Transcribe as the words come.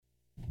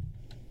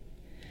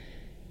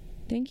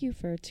Thank you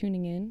for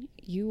tuning in.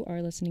 You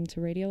are listening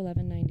to Radio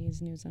 1190's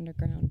News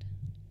Underground.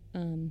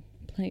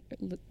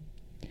 The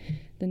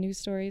news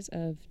stories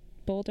of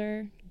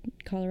Boulder,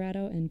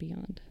 Colorado, and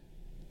beyond.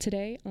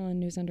 Today on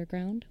News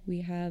Underground, we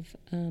have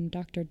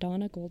Dr.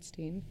 Donna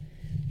Goldstein,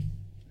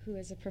 who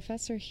is a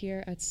professor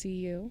here at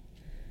CU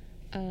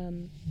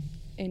in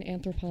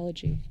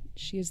anthropology.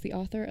 She is the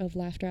author of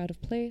Laughter Out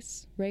of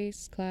Place,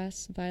 Race,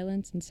 Class,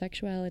 Violence, and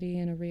Sexuality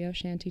in a Rio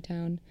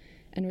Shantytown,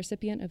 and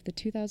recipient of the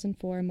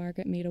 2004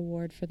 Margaret Mead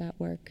Award for that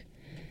work.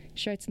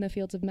 She writes in the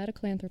fields of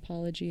medical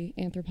anthropology,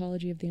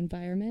 anthropology of the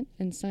environment,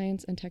 and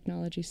science and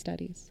technology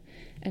studies,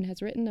 and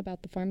has written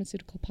about the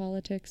pharmaceutical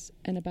politics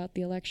and about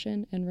the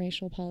election and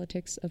racial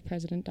politics of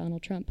President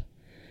Donald Trump.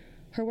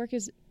 Her work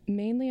is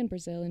mainly in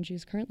Brazil, and she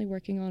is currently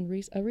working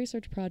on a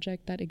research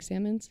project that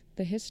examines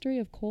the history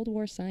of Cold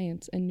War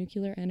science and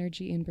nuclear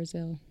energy in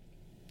Brazil.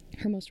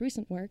 Her most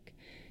recent work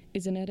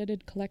is an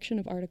edited collection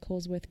of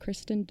articles with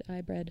Kristen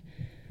Dybred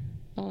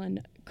on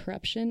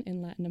corruption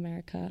in Latin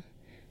America.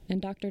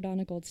 And Dr.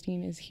 Donna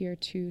Goldstein is here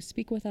to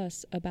speak with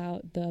us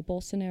about the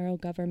Bolsonaro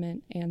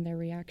government and their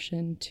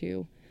reaction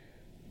to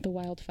the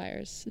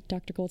wildfires.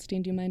 Dr.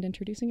 Goldstein, do you mind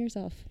introducing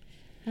yourself?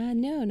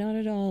 No, not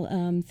at all.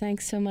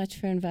 Thanks so much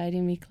for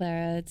inviting me,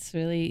 Clara. It's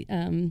really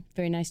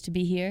very nice to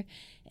be here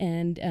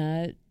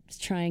and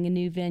trying a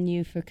new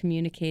venue for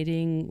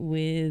communicating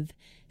with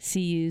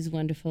CU's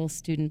wonderful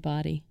student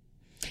body.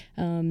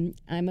 I'm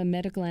a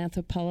medical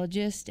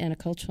anthropologist and a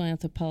cultural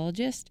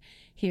anthropologist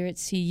here at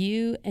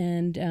CU,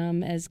 and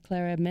as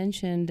Clara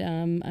mentioned,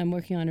 I'm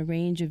working on a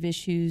range of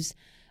issues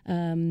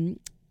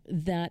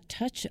that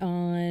touch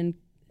on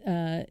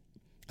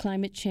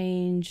climate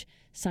change,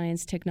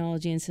 science,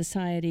 technology, and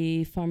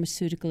society,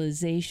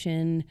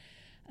 pharmaceuticalization,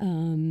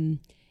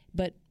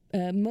 but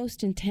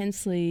most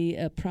intensely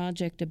a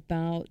project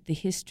about the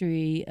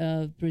history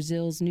of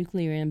Brazil's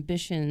nuclear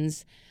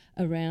ambitions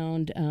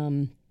around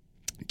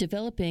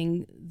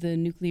developing the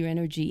nuclear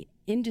energy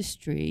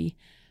industry,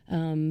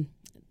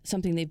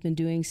 something they've been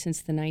doing since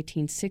the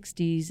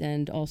 1960s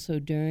and also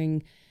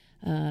during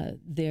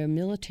their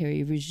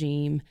military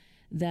regime,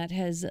 that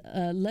has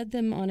led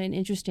them on an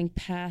interesting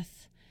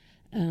path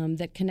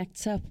that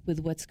connects up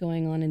with what's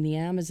going on in the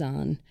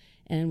Amazon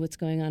and what's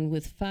going on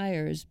with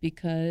fires,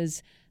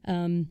 because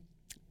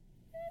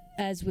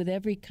as with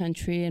every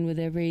country and with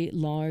every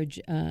large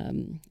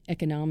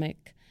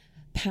economic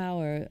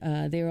power,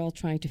 they're all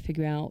trying to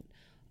figure out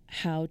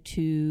how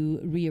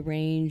to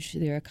rearrange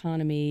their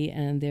economy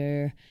and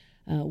their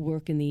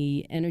work in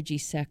the energy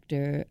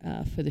sector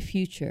for the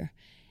future.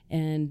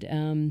 And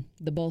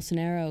the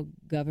Bolsonaro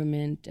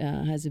government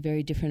has a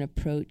very different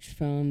approach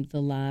from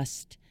the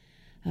last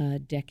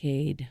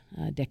decade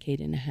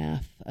and a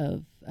half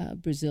of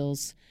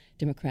Brazil's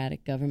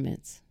democratic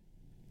governments.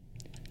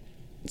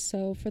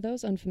 So for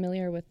those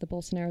unfamiliar with the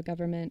Bolsonaro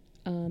government,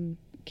 can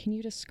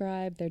you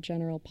describe their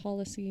general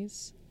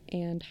policies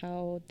and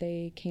how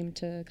they came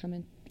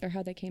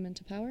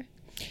into power?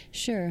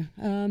 Sure.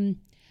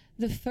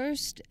 The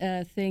first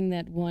thing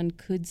that one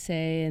could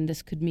say, and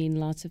this could mean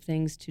lots of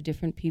things to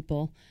different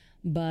people,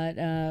 but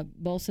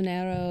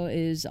Bolsonaro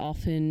is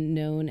often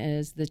known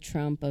as the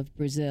Trump of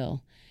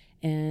Brazil.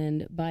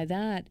 And by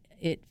that,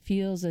 it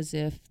feels as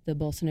if the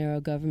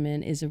Bolsonaro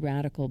government is a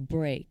radical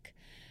break.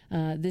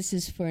 This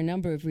is for a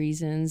number of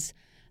reasons.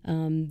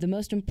 The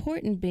most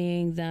important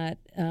being that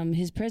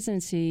his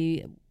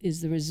presidency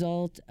is the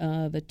result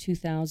of a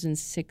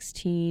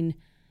 2016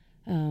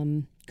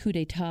 coup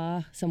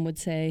d'etat, some would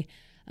say,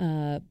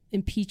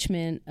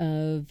 impeachment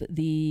of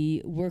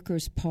the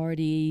Workers'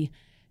 Party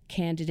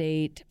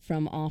candidate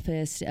from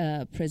office,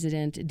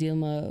 President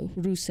Dilma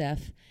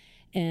Rousseff,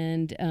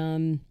 and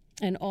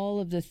all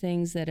of the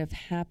things that have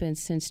happened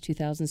since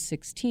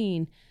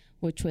 2016,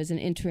 which was an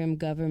interim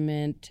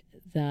government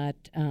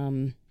that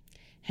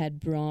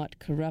had brought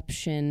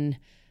corruption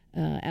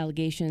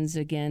allegations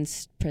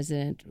against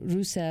President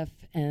Rousseff,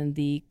 and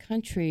the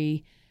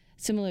country,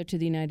 similar to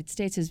the United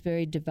States, is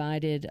very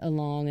divided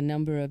along a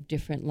number of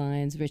different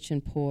lines: rich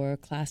and poor,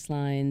 class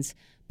lines,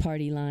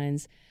 party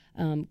lines.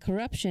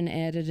 Corruption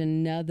added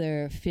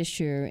another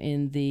fissure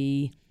in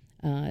the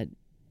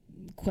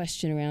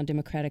question around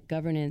democratic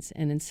governance,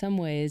 and in some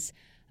ways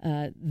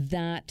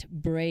that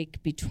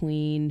break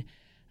between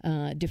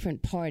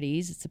different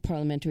parties. It's a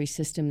parliamentary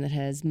system that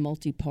has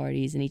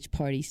multi-parties, and each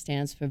party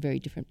stands for a very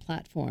different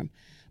platform.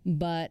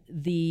 But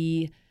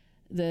the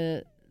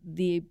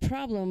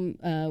problem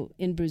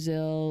in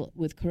Brazil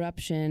with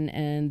corruption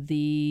and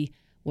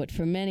what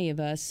for many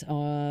of us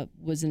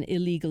was an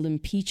illegal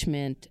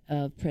impeachment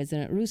of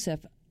President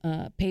Rousseff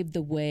paved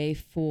the way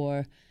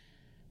for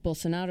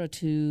Bolsonaro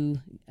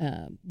to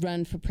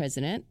run for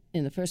president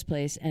in the first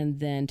place and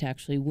then to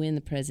actually win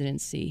the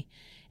presidency.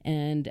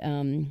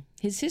 And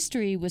his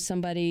history was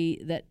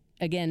somebody that,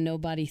 again,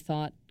 nobody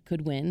thought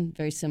could win,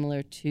 very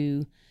similar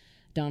to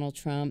Donald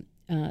Trump,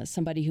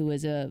 somebody who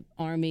was a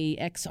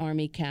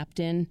ex-army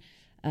captain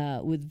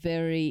with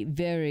very,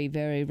 very,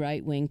 very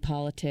right-wing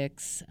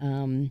politics.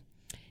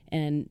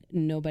 And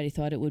nobody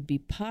thought it would be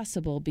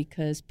possible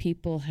because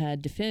people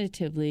had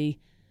definitively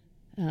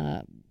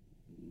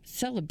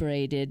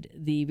celebrated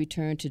the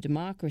return to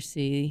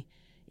democracy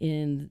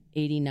in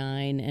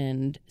 '89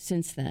 and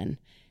since then.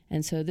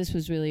 And so this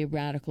was really a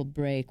radical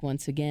break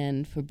once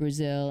again for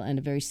Brazil, and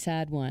a very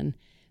sad one,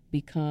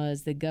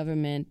 because the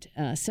government,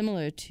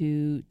 similar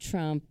to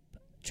Trump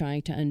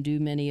trying to undo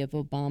many of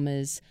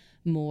Obama's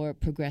more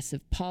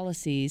progressive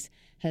policies,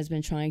 has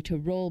been trying to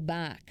roll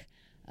back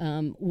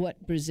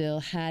what Brazil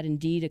had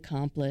indeed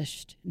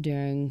accomplished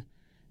during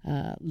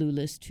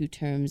Lula's 2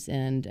 terms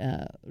and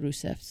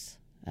Rousseff's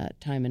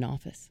time in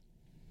office.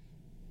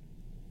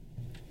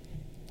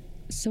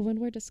 So when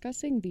we're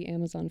discussing the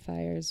Amazon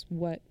fires,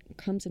 what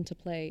comes into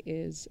play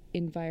is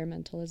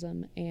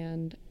environmentalism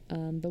and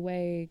the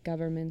way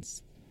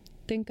governments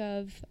think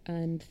of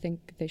and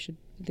think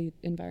the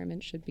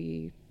environment should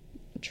be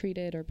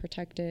treated or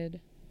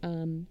protected.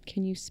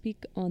 Can you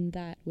speak on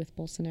that with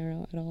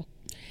Bolsonaro at all?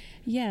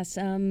 Yes,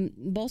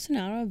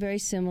 Bolsonaro, very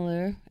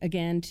similar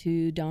again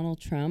to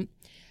Donald Trump,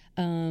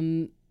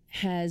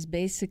 has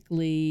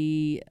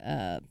basically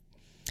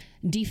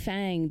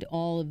defanged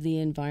all of the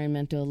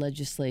environmental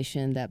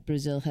legislation that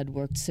Brazil had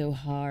worked so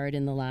hard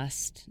in the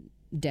last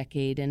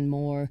decade and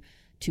more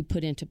to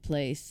put into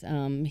place.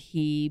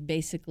 He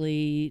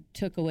basically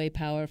took away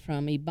power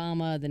from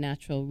IBAMA, the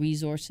Natural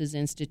Resources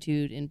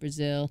Institute in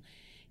Brazil.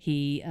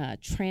 He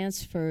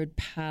transferred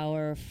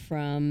power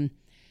from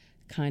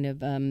kind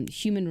of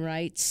human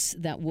rights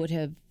that would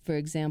have, for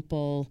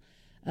example,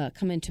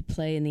 come into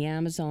play in the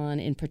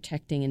Amazon in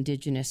protecting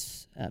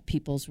indigenous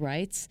people's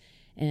rights,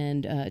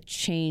 and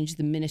change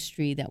the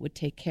ministry that would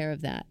take care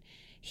of that.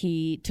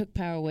 He took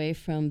power away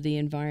from the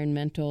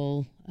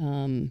environmental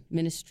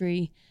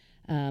ministry.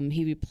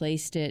 He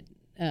replaced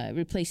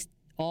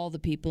all the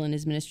people in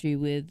his ministry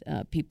with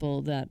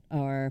people that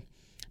are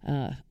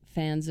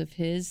fans of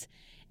his.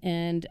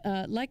 And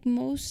like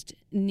most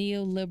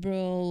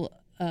neoliberal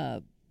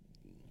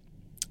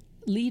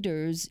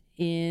leaders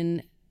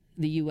in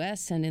the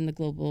U.S. and in the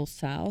global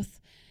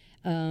South,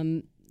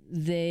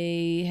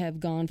 they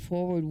have gone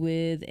forward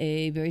with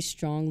a very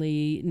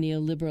strongly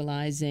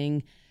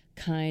neoliberalizing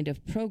kind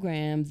of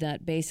program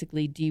that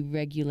basically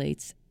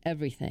deregulates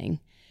everything,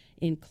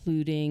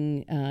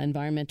 including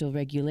environmental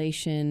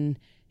regulation,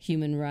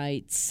 human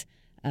rights,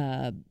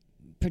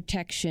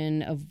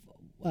 protection of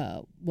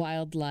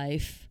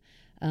wildlife,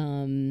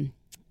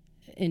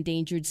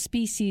 endangered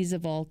species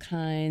of all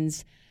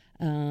kinds,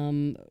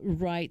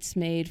 rights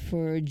made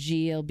for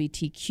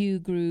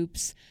GLBTQ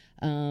groups,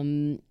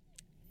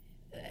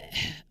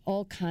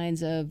 all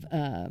kinds of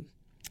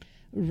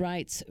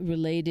rights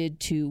related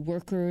to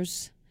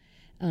workers.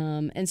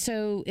 And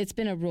so it's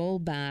been a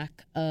rollback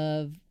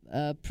of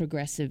a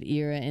progressive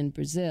era in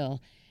Brazil.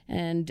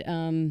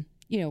 And,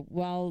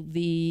 while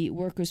the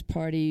Workers'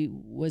 Party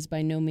was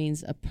by no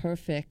means a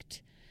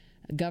perfect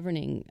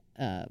governing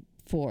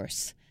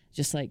force,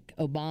 just like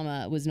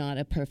Obama was not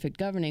a perfect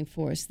governing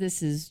force,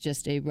 this is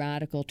just a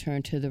radical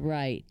turn to the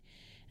right.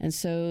 And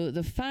so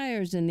the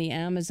fires in the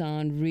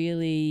Amazon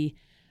really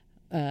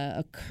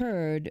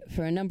occurred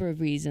for a number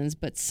of reasons,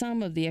 but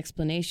some of the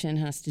explanation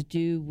has to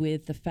do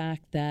with the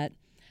fact that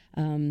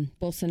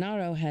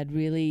Bolsonaro had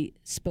really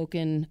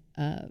spoken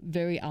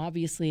very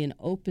obviously and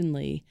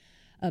openly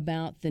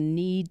about the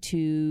need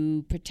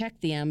to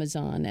protect the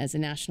Amazon as a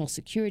national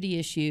security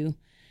issue,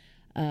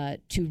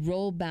 to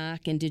roll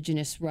back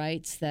indigenous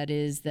rights. That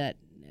is, that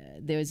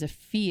there's a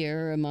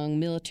fear among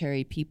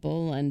military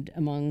people and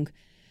among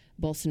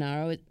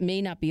Bolsonaro. It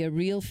may not be a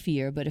real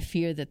fear, but a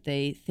fear that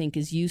they think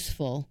is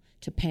useful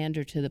to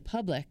pander to the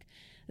public,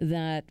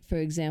 that, for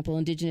example,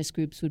 indigenous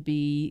groups would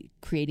be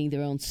creating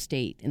their own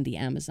state in the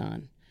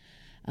Amazon.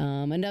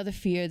 Another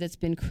fear that's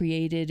been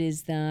created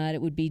is that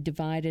it would be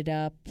divided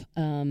up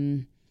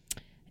and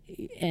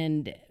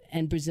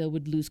Brazil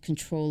would lose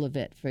control of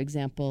it. For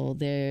example,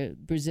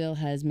 Brazil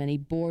has many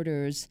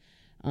borders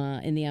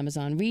in the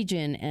Amazon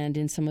region, and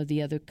in some of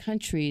the other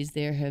countries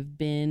there have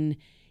been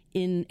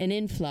an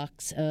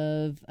influx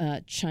of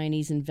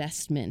Chinese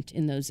investment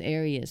in those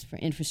areas for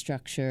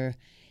infrastructure.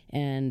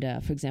 And,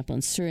 for example,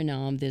 in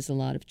Suriname, there's a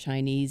lot of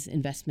Chinese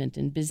investment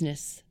in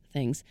business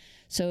things.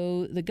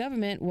 So the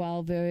government,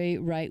 while very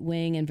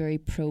right-wing and very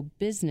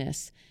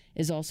pro-business,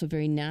 is also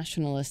very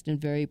nationalist and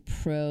very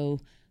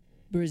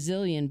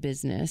pro-Brazilian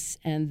business,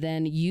 and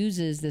then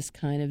uses this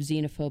kind of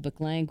xenophobic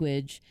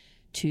language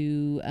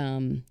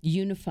to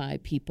unify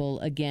people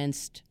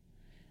against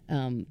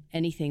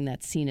anything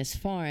that's seen as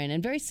foreign.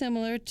 And very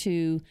similar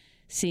to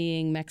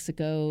seeing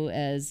Mexico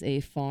as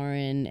a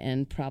foreign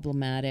and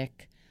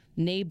problematic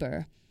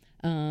neighbor.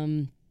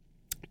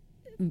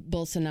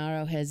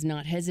 Bolsonaro has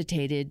not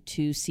hesitated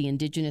to see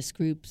indigenous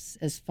groups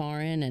as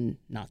foreign and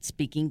not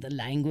speaking the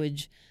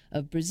language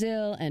of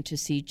Brazil, and to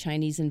see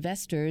Chinese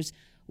investors,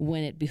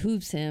 when it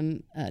behooves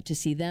him, to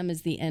see them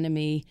as the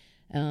enemy,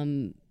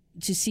 to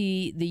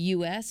see the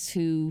U.S.,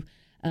 who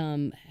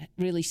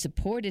really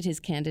supported his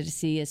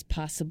candidacy, as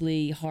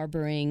possibly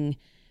harboring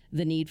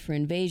the need for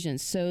invasion.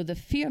 So the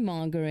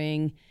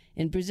fear-mongering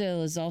in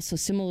Brazil is also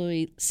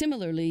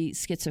similarly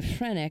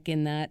schizophrenic,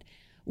 in that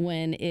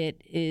when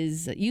it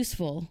is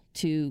useful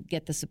to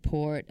get the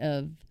support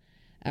of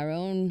our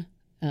own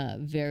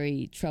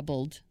very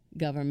troubled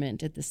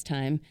government at this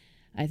time,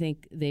 I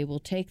think they will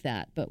take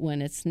that. But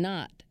when it's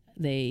not,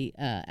 they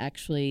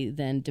actually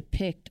then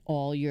depict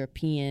all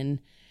European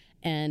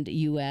and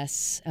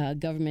U.S.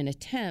 Government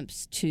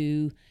attempts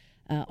to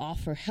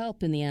offer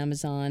help in the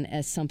Amazon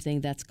as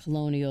something that's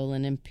colonial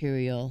and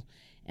imperial,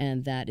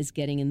 and that is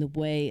getting in the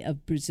way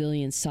of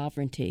Brazilian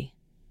sovereignty.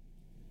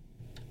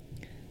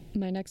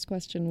 My next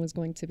question was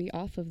going to be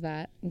off of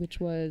that, which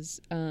was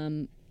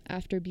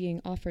after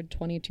being offered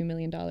 $22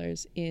 million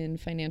in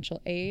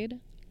financial aid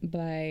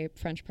by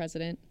French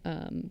President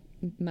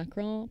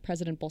Macron,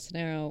 President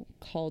Bolsonaro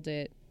called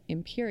it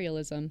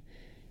imperialism.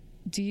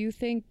 Do you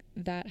think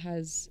that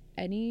has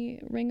any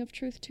ring of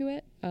truth to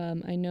it?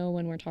 I know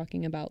when we're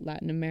talking about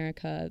Latin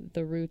America,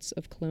 the roots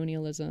of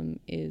colonialism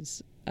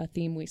is a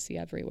theme we see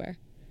everywhere.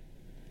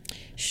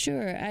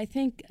 Sure. I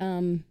think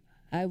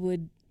I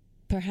would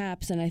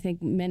perhaps, and I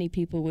think many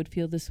people would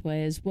feel this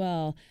way as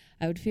well,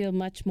 I would feel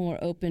much more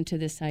open to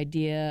this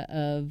idea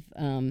of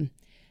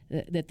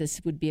that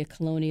this would be a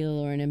colonial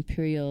or an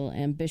imperial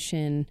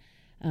ambition.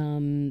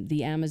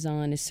 The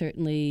Amazon is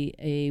certainly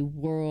a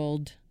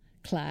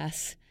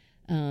world-class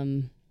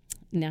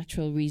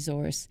natural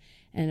resource.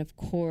 And of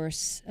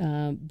course,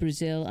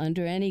 Brazil,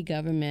 under any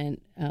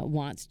government,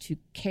 wants to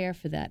care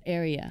for that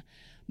area.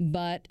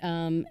 But,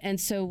 and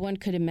so one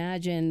could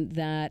imagine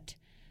that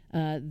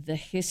the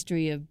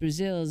history of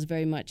Brazil is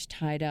very much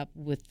tied up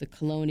with the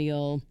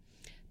colonial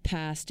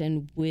past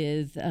and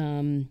with,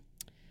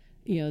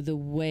 the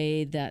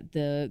way that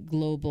the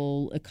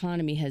global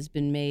economy has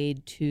been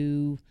made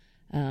to,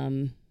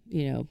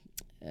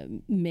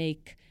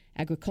 make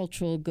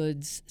agricultural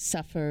goods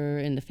suffer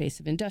in the face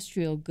of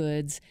industrial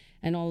goods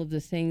and all of the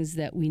things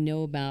that we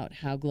know about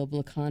how global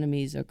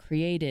economies are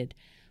created.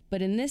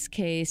 But in this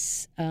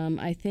case,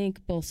 I think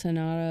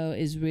Bolsonaro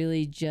is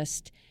really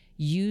just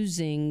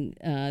using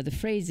the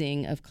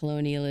phrasing of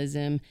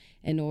colonialism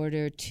in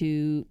order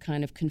to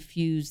kind of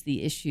confuse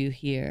the issue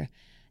here.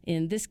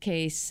 In this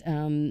case,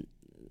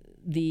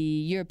 the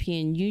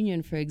European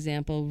Union, for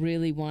example,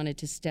 really wanted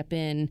to step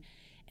in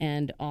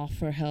and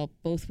offer help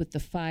both with the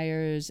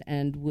fires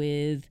and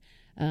with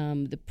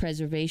the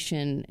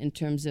preservation in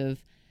terms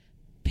of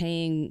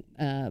paying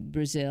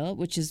Brazil,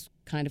 which is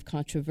kind of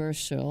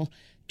controversial,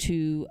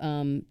 to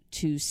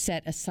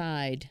set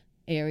aside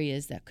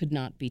areas that could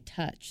not be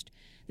touched.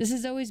 This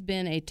has always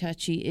been a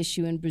touchy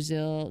issue in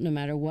Brazil, no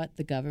matter what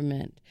the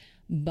government,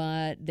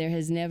 but there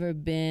has never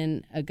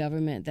been a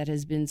government that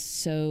has been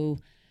so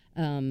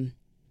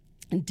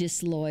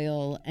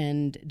disloyal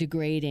and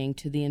degrading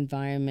to the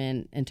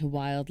environment and to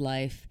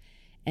wildlife.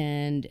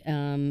 And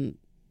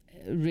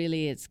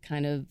really, it's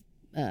kind of,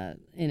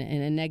 in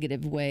a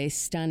negative way,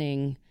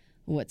 stunning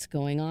what's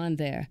going on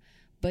there.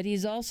 But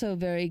he's also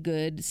very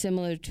good,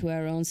 similar to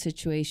our own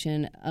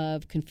situation,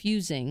 of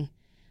confusing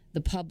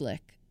the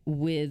public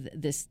with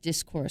this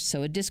discourse.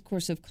 So a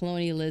discourse of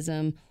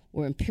colonialism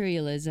or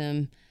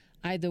imperialism,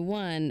 either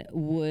one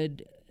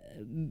would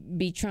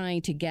be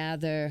trying to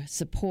gather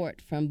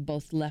support from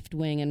both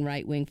left-wing and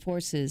right-wing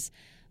forces.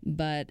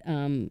 But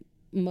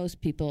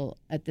most people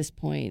at this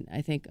point,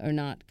 I think, are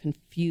not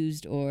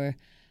confused or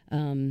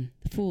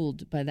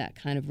fooled by that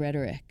kind of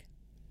rhetoric.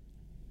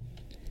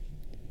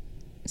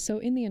 So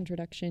in the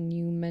introduction,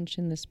 you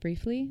mentioned this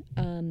briefly.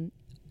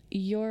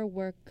 Your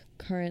work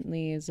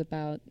currently is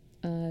about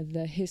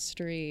the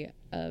history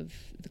of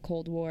the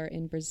Cold War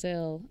in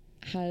Brazil.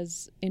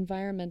 Has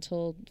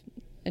environmental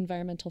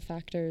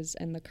factors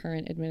and the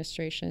current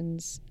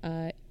administration's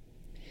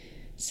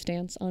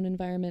stance on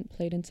environment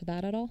played into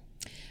that at all?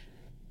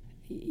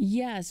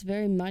 Yes,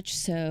 very much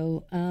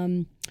so.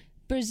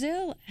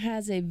 Brazil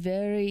has a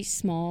very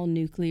small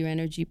nuclear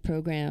energy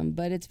program,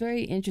 but it's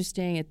very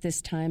interesting at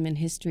this time in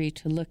history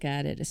to look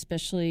at it,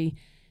 especially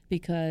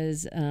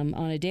because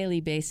on a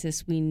daily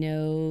basis we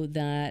know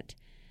that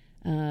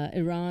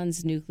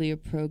Iran's nuclear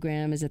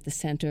program is at the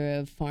center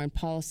of foreign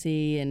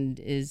policy and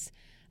is,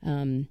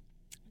 the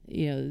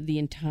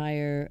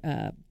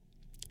entire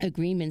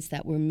agreements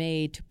that were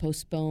made to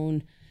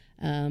postpone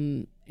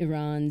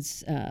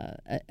Iran's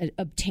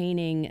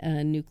obtaining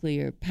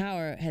nuclear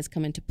power has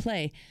come into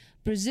play.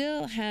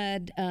 Brazil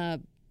had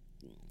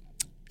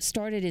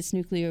started its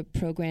nuclear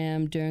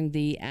program during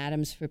the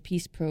Atoms for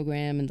Peace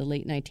program in the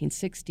late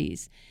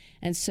 1960s.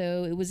 And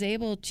so it was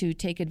able to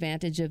take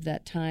advantage of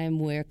that time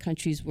where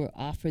countries were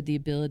offered the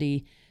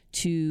ability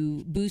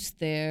to boost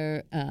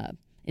their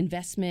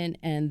investment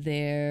and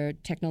their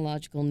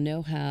technological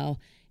know-how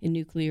in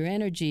nuclear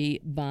energy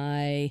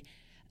by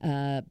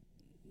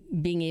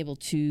being able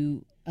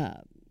to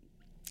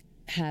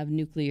have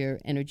nuclear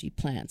energy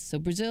plants. So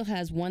Brazil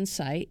has one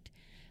site,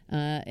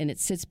 and it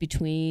sits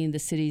between the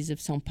cities of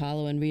São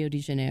Paulo and Rio de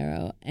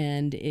Janeiro,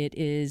 and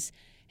it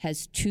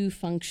has two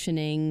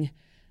functioning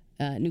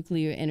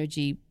nuclear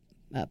energy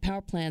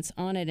power plants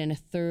on it, and a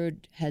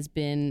third has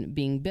been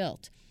being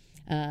built.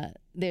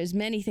 There's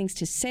many things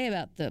to say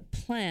about the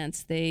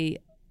plants. They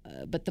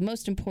but the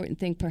most important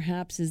thing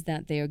perhaps is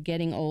that they are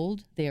getting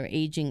old, they are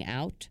aging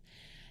out,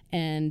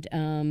 and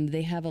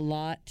they have a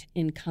lot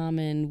in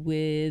common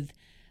with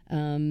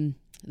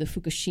the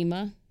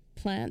Fukushima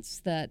plants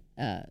that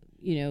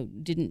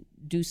didn't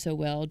do so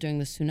well during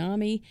the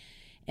tsunami.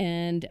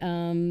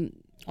 And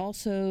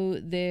also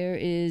there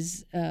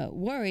is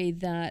worry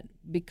that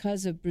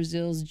because of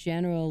Brazil's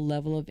general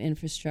level of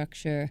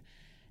infrastructure,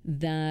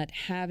 that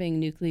having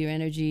nuclear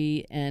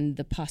energy and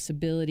the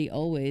possibility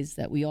always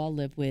that we all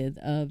live with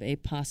of a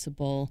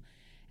possible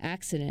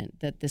accident,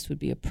 that this would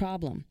be a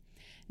problem.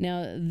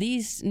 Now,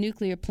 these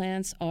nuclear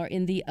plants are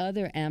in the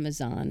other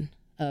Amazon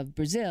of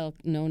Brazil,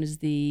 known as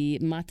the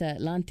Mata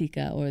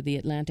Atlântica, or the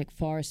Atlantic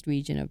Forest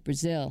region of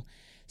Brazil.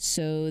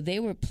 So they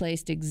were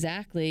placed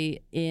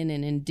exactly in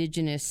an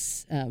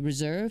indigenous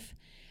reserve,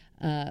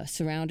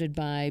 surrounded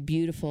by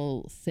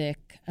beautiful,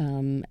 thick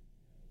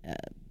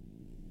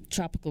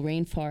tropical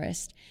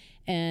rainforest.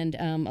 And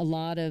a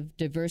lot of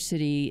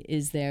diversity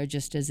is there,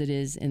 just as it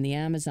is in the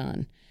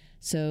Amazon.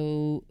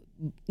 So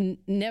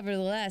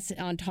nevertheless,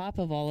 on top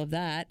of all of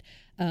that,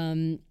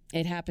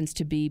 it happens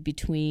to be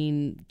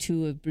between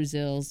two of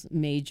Brazil's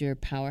major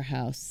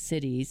powerhouse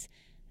cities.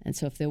 And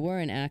so if there were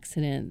an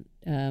accident,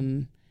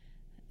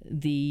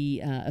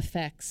 the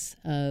effects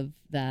of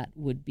that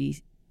would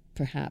be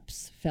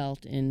perhaps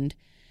felt in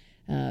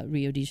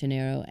Rio de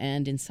Janeiro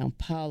and in Sao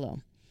Paulo.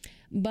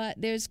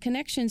 But there's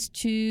connections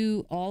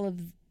to all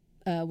of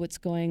what's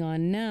going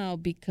on now,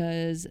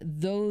 because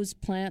those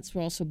plants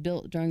were also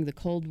built during the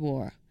Cold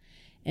War.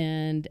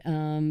 And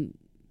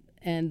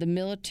the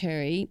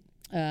military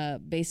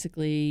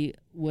basically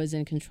was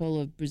in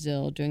control of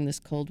Brazil during this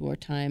Cold War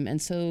time.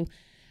 And so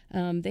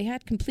they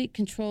had complete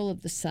control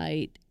of the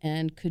site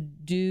and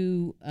could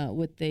do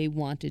what they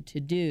wanted to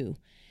do.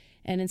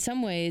 And in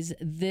some ways,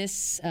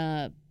 this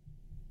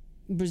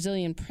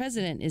Brazilian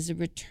president is a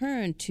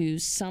return to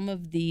some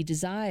of the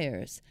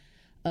desires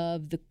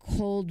of the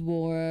Cold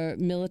War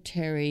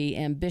military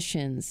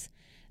ambitions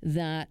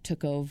that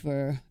took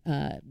over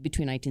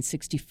between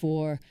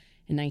 1964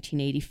 and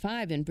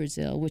 1985 in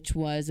Brazil, which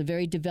was a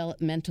very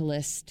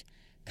developmentalist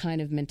kind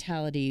of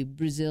mentality.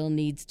 Brazil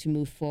needs to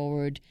move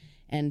forward,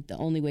 and the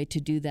only way to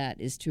do that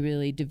is to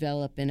really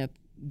develop in a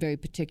very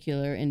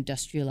particular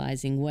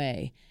industrializing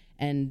way,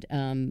 and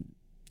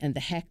the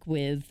heck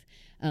with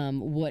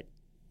what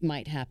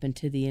might happen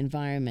to the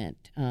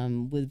environment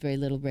with very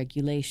little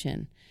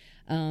regulation.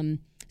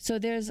 So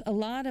there's a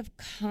lot of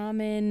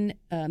common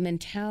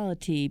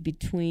mentality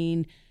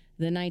between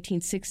the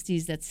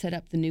 1960s that set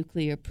up the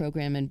nuclear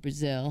program in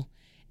Brazil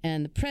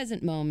and the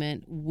present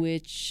moment,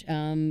 which,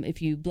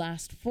 if you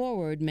blast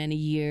forward many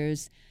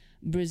years,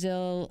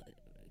 Brazil,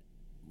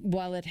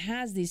 while it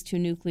has these two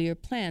nuclear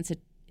plants,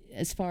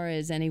 as far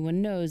as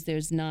anyone knows,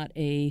 there's not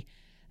a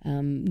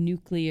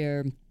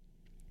nuclear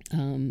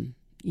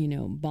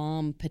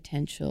bomb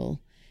potential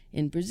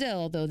in Brazil,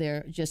 although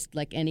they're just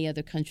like any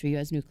other country who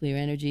has nuclear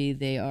energy,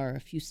 they are a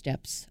few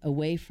steps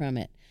away from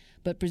it.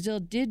 But Brazil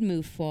did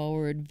move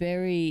forward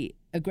very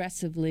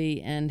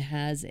aggressively and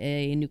has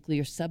a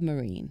nuclear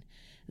submarine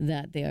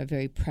that they are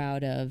very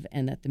proud of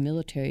and that the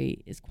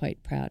military is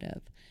quite proud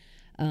of.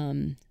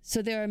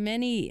 So there are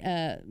many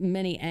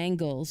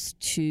angles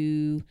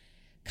to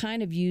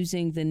kind of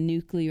using the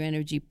nuclear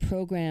energy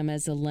program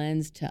as a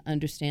lens to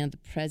understand the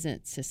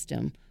present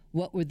system.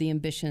 What were the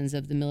ambitions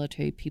of the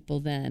military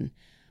people then?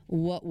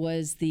 What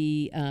was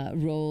the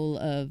role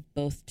of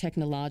both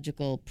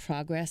technological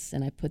progress,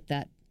 and I put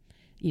that,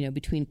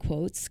 between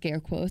quotes, scare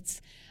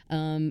quotes,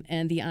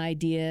 and the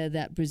idea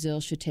that Brazil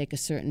should take a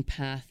certain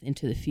path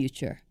into the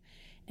future.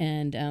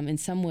 And in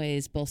some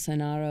ways,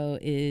 Bolsonaro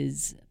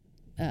is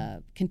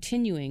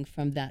continuing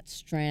from that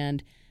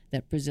strand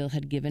that Brazil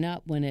had given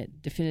up when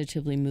it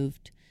definitively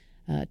moved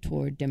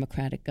toward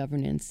democratic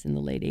governance in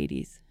the late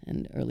 80s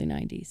and early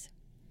 90s.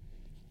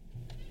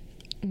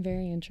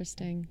 Very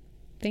interesting.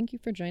 Thank you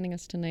for joining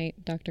us tonight,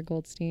 Dr.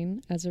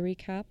 Goldstein. As a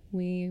recap,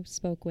 we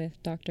spoke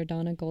with Dr.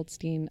 Donna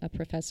Goldstein, a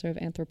professor of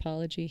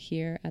anthropology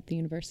here at the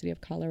University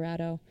of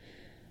Colorado.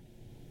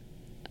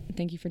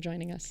 Thank you for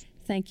joining us.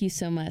 Thank you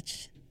so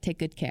much. Take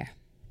good care.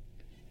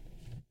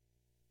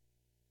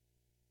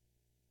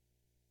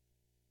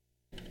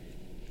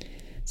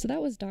 So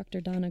that was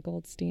Dr. Donna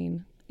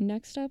Goldstein.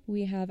 Next up,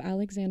 we have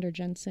Alexander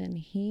Jensen.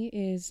 He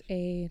is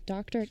a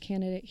doctorate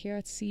candidate here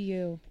at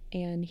CU,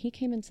 and he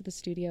came into the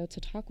studio to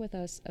talk with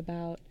us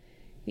about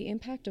the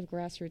impact of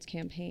grassroots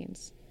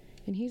campaigns.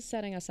 And he's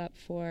setting us up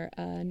for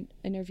an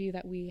interview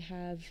that we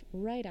have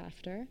right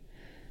after,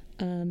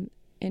 and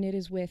it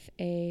is with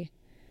a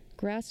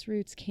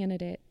grassroots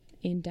candidate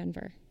in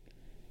Denver.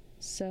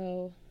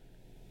 So,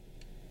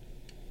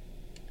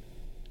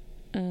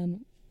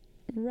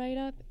 right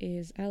up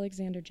is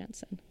Alexander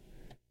Jensen.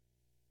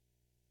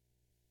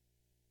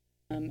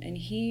 And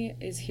he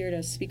is here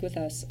to speak with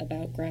us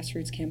about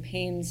grassroots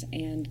campaigns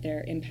and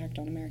their impact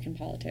on American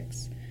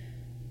politics.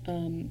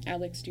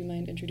 Alex, do you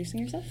mind introducing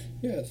yourself?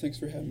 Yeah, thanks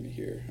for having me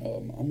here.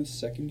 I'm a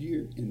second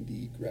year in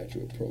the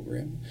graduate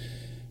program.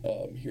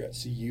 here at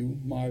CU.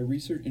 My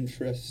research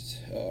interests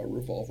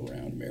revolve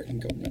around American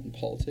government and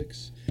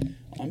politics.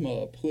 I'm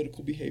a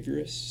political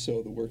behaviorist,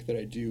 so the work that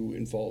I do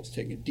involves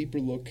taking a deeper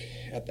look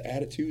at the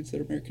attitudes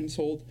that Americans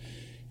hold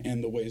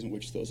and the ways in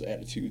which those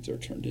attitudes are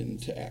turned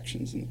into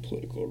actions in the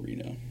political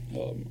arena.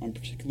 I'm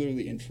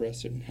particularly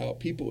interested in how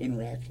people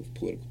interact with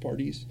political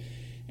parties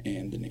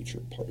and the nature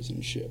of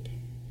partisanship.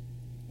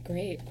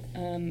 Great.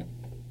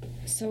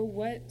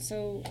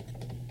 So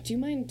do you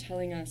mind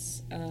telling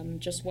us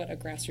just what a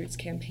grassroots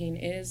campaign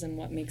is and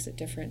what makes it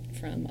different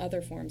from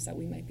other forms that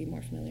we might be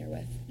more familiar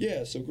with?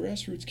 Yeah, so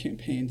grassroots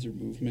campaigns or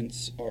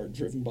movements are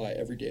driven by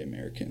everyday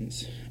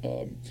Americans,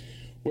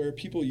 where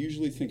people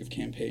usually think of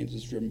campaigns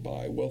as driven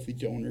by wealthy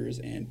donors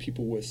and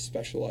people with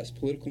specialized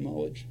political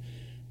knowledge.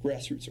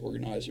 Grassroots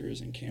organizers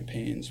and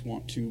campaigns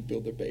want to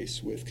build their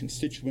base with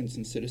constituents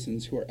and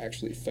citizens who are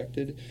actually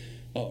affected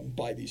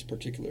by these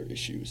particular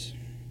issues.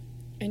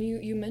 And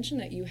you mentioned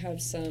that you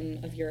have some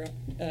of your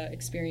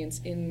experience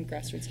in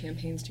grassroots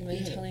campaigns. Do you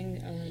mind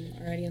telling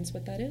our audience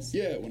what that is?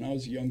 Yeah, when I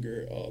was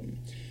younger,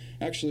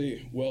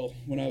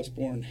 when I was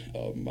born,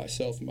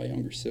 myself and my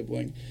younger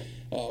sibling,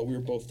 we were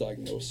both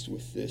diagnosed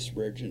with this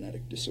rare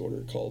genetic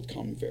disorder called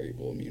common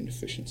variable immune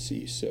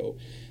deficiency. So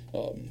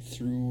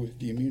through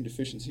the Immune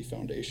Deficiency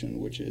Foundation,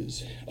 which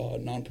is a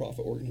nonprofit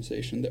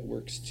organization that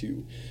works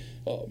to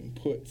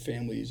put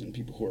families and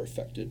people who are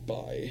affected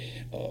by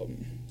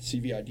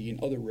CVID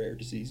and other rare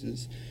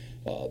diseases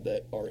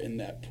that are in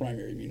that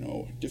primary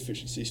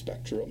immunodeficiency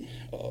spectrum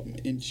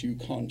into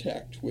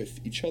contact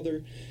with each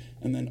other,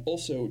 and then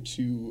also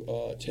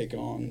to take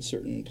on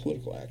certain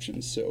political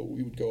actions. So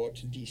we would go out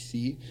to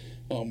D.C.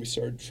 We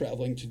started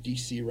traveling to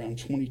D.C. around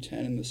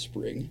 2010 in the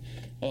spring,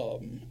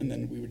 and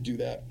then we would do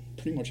that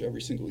pretty much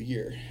every single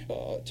year,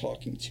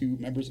 talking to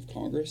members of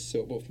Congress,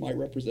 so both my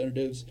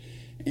representatives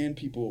and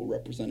people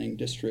representing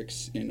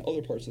districts in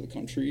other parts of the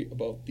country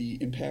about the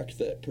impact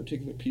that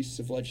particular pieces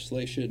of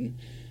legislation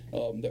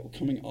that were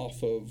coming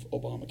off of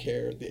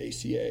Obamacare, the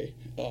ACA,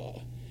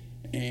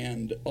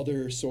 and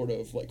other sort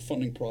of like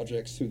funding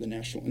projects through the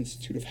National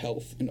Institute of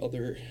Health and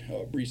other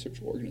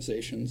research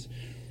organizations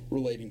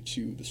relating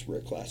to this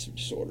rare class of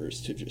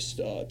disorders, to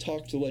just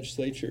talk to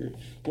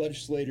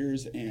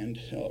legislators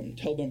and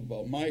tell them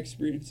about my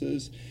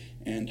experiences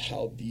and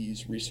how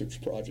these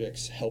research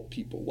projects help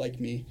people like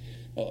me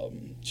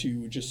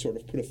to just sort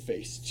of put a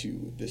face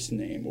to this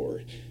name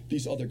or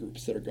these other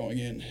groups that are going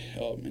in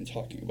and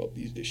talking about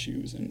these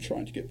issues and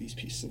trying to get these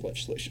pieces of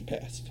legislation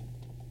passed.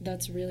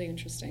 That's really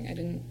interesting.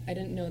 I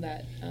didn't know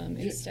that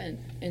extent.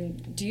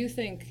 And do you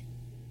think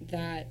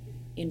that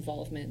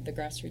involvement, the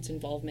grassroots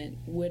involvement,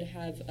 would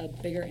have a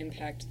bigger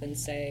impact than,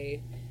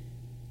 say,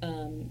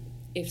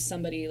 if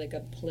somebody like a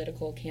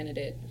political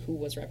candidate who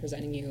was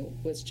representing you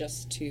was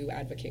just to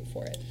advocate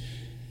for it?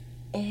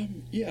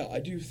 Yeah, I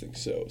do think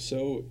so.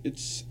 So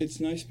it's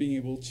nice being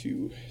able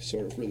to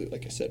sort of really,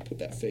 like I said, put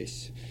that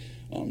face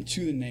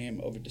to the name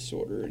of a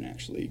disorder and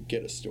actually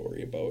get a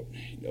story about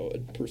a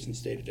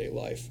person's day-to-day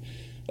life.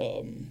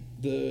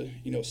 The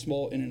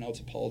small in and outs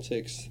of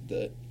politics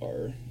that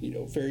are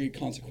very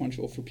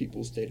consequential for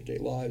people's day-to-day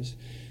lives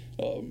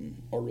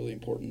are really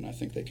important. I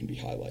think they can be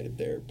highlighted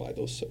there by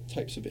those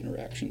types of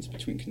interactions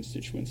between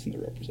constituents and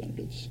their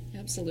representatives.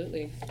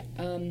 Absolutely.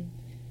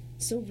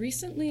 So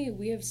recently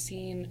we have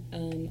seen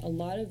a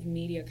lot of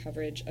media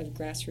coverage of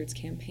grassroots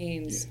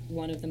campaigns,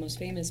 one of the most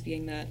famous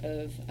being that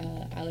of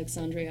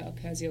Alexandria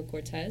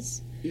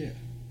Ocasio-Cortez. Yeah.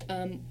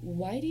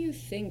 Why do you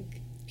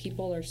think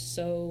people are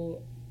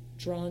so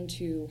drawn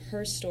to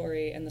her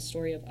story and the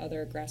story of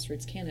other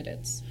grassroots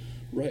candidates?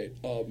 Right.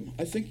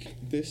 I think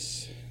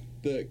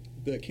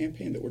the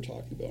campaign that we're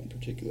talking about in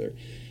particular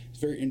is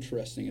very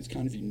interesting. It's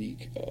kind of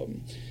unique.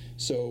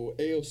 So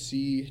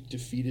AOC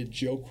defeated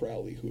Joe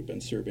Crowley, who had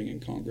been serving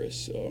in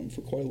Congress for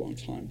quite a long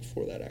time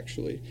before that,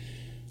 actually.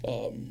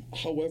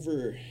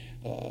 However,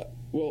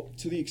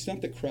 to the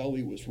extent that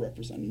Crowley was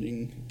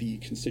representing the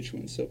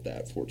constituents of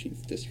that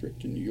 14th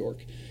district in New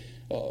York,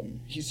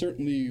 he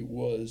certainly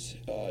was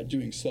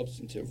doing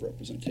substantive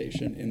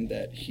representation in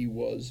that he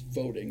was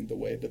voting the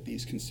way that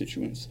these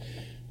constituents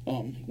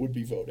would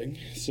be voting.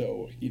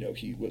 So,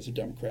 he was a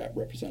Democrat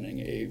representing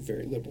a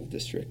very liberal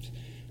district.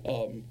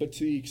 But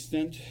to the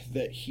extent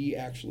that he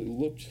actually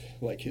looked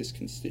like his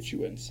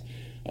constituents,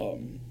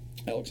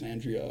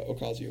 Alexandria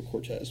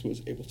Ocasio-Cortez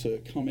was able to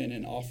come in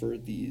and offer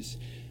these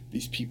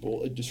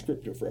people a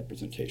descriptive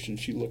representation.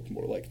 She looked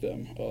more like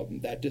them.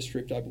 That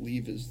district, I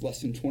believe, is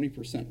less than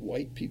 20%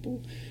 white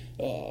people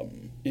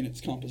in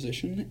its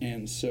composition,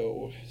 and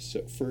so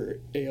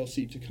for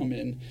ALC to come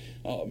in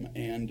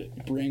and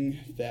bring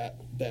that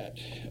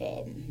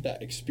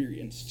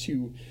experience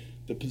to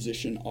the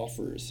position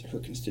offers her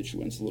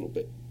constituents a little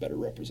bit better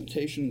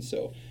representation.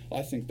 So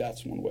I think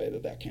that's one way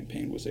that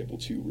campaign was able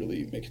to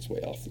really make its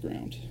way off the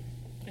ground.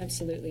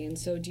 Absolutely. And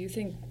so do you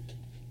think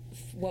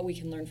what we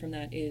can learn from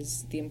that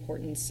is the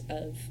importance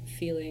of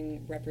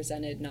feeling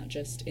represented, not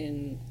just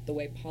in the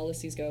way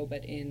policies go,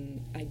 but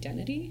in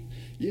identity.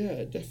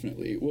 Yeah,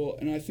 definitely. Well,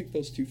 and I think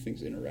those two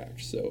things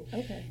interact. So,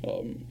 Okay.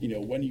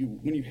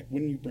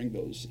 When you bring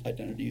those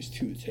identities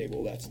to the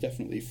table, that's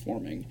definitely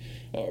forming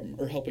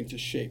or helping to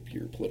shape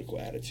your political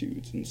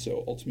attitudes, and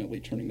so ultimately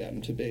turning that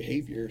into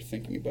behavior.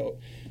 Thinking about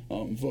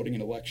voting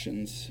in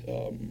elections.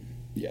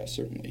 Yeah,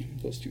 certainly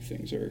those two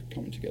things are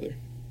coming together.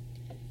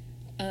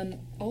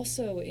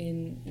 Also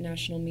in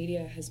national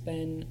media has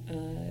been,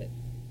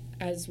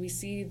 as we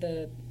see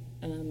the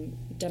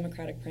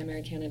Democratic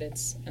primary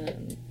candidates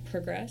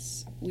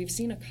progress, we've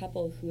seen a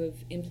couple who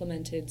have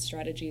implemented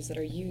strategies that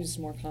are used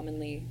more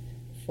commonly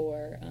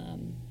for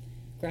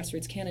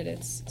grassroots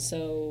candidates.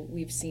 So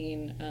we've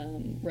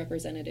seen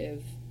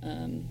Representative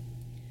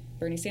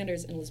Bernie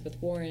Sanders and Elizabeth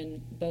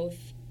Warren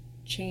both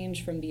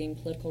change from being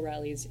political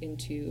rallies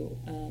into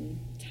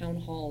town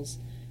halls.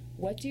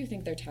 What do you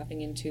think they're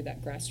tapping into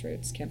that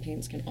grassroots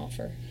campaigns can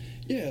offer?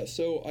 Yeah,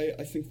 so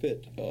I think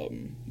that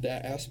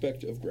that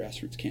aspect of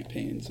grassroots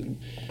campaigns and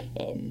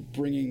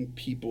bringing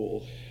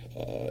people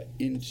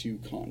into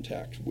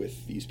contact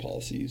with these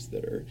policies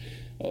that are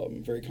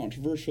very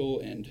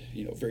controversial and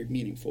very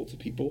meaningful to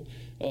people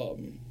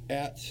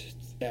at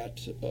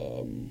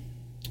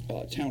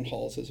town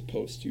halls as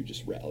opposed to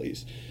just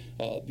rallies.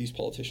 These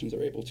politicians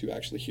are able to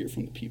actually hear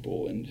from the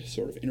people and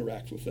sort of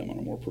interact with them on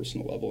a more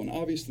personal level. And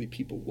obviously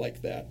people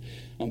like that.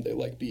 They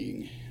like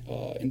being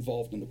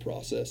involved in the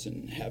process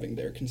and having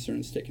their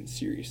concerns taken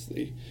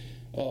seriously.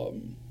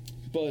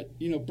 But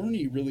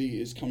Bernie really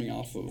is coming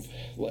off of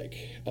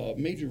a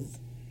major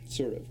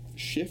sort of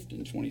shift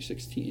in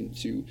 2016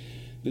 to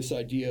this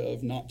idea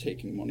of not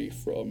taking money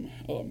from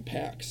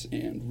PACs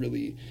and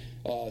really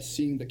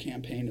seeing the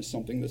campaign as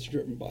something that's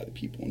driven by the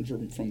people and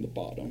driven from the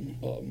bottom.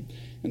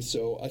 And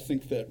so I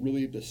think that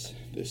really this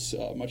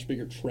much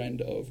bigger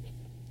trend of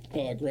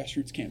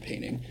grassroots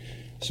campaigning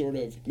sort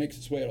of makes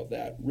its way out of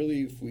that.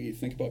 Really, if we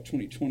think about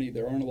 2020,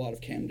 there aren't a lot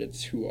of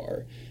candidates who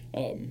are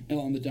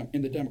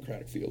in the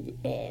Democratic field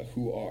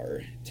who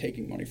are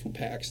taking money from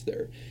PACs.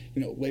 They're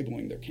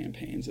labeling their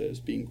campaigns as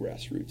being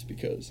grassroots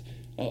because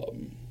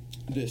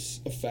this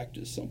effect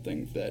is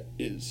something that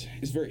is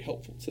very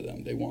helpful to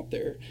them. They want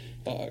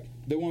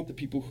the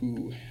people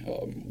who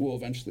will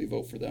eventually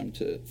vote for them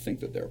to think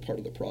that they're a part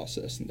of the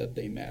process and that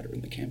they matter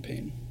in the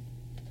campaign.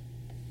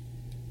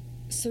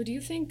 So do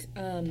you think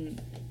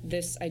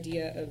this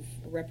idea of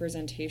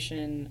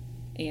representation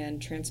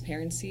and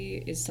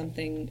transparency is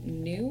something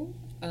new?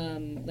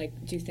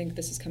 Do you think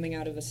this is coming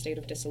out of a state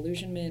of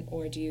disillusionment,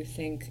 or do you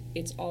think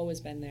it's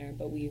always been there,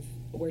 but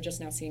we're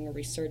just now seeing a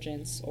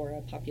resurgence or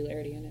a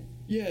popularity in it?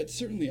 Yeah, it's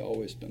certainly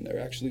always been there.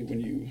 Actually,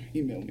 when you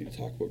emailed me to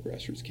talk about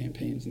grassroots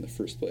campaigns in the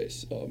first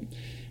place, it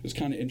was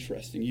kind of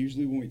interesting.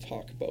 Usually when we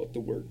talk about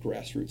the word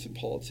grassroots in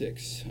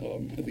politics,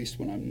 at least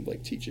when I'm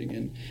teaching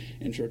in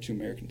Intro to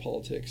American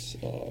Politics,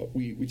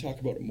 we talk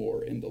about it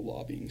more in the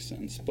lobbying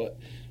sense. But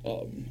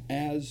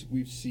as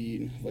we've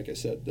seen, like I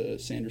said, the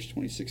Sanders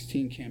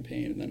 2016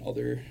 campaign and then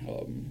other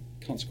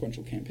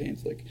consequential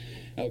campaigns like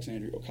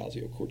Alexandria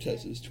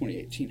Ocasio-Cortez's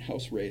 2018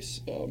 House race,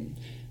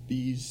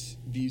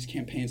 these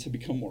campaigns have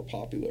become more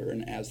popular,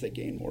 and as they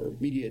gain more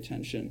media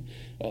attention,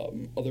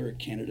 other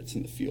candidates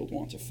in the field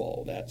want to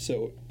follow that.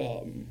 So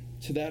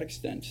to that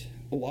extent,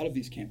 a lot of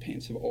these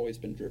campaigns have always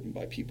been driven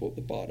by people at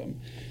the bottom.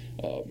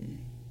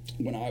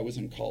 When I was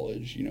in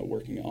college,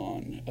 working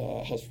on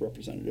House of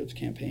Representatives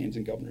campaigns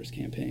and governor's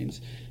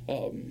campaigns,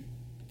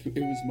 it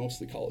was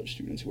mostly college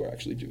students who were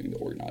actually doing the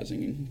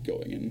organizing and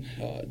going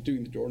and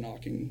doing the door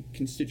knocking,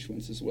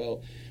 constituents as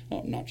well,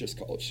 not just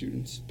college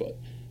students, but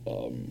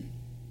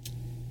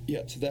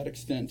yeah, to that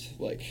extent,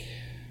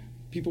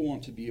 people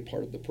want to be a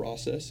part of the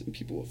process, and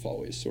people have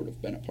always sort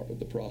of been a part of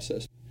the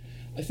process.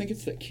 I think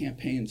it's that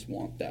campaigns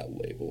want that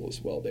label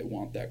as well. They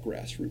want that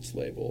grassroots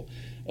label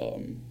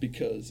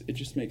because it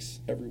just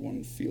makes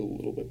everyone feel a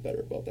little bit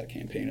better about that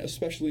campaign,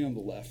 especially on the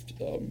left,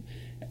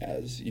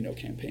 as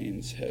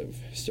campaigns have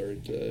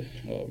started to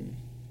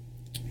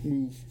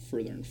move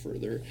further and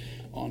further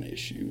on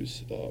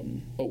issues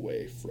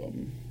away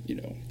from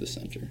the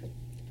center.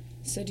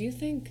 So do you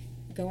think,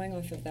 going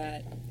off of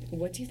that,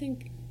 what do you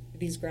think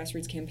these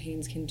grassroots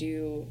campaigns can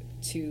do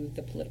to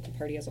the political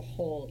party as a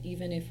whole,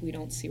 even if we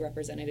don't see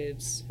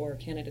representatives or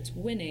candidates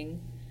winning?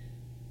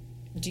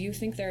 Do you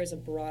think there is a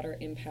broader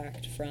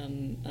impact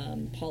from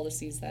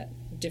policies that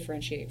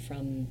differentiate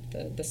from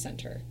the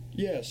center?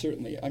 Yeah,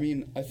 certainly. I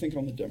mean, I think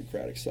on the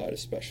Democratic side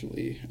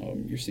especially,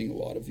 you're seeing a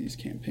lot of these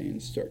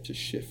campaigns start to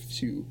shift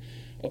to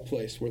a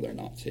place where they're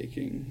not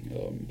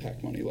taking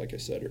PAC money, like I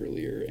said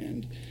earlier,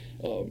 and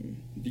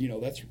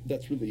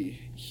that's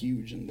really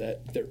huge in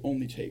that they're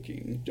only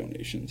taking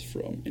donations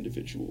from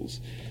individuals.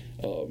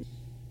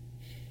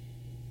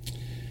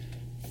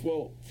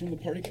 Well, from the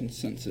party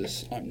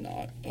consensus, I'm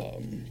not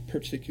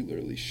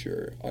particularly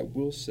sure. I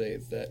will say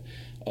that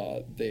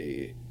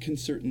they can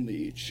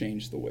certainly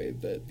change the way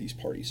that these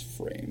parties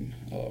frame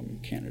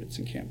candidates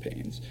and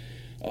campaigns.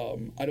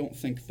 I don't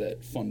think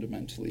that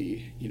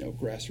fundamentally,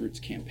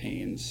 grassroots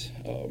campaigns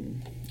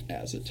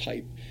as a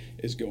type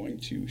is going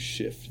to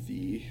shift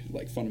the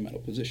fundamental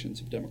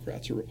positions of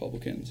Democrats or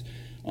Republicans,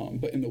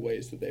 but in the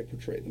ways that they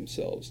portray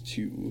themselves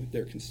to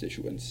their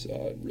constituents,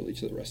 really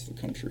to the rest of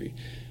the country.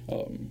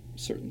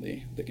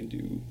 Certainly, they can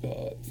do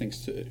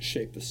things to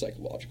shape the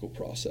psychological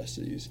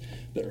processes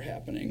that are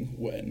happening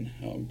when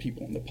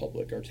people in the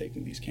public are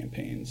taking these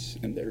campaigns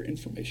and their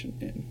information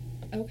in.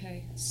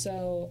 Okay,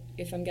 so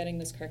if I'm getting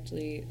this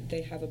correctly,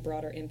 they have a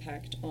broader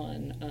impact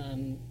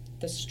on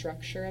the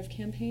structure of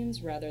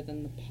campaigns rather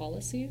than the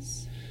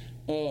policies?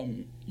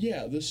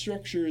 Yeah, the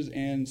structures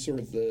and sort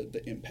of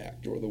the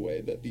impact or the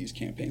way that these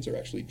campaigns are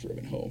actually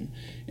driven home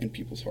in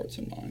people's hearts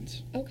and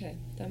minds. Okay,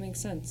 that makes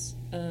sense.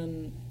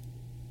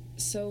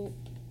 So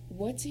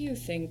what do you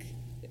think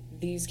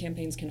these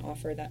campaigns can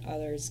offer that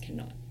others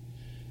cannot?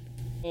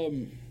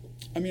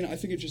 I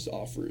think it just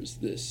offers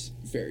this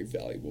very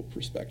valuable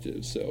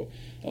perspective. So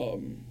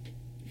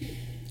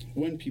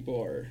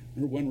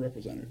when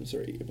representatives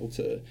are able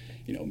to,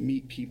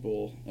 meet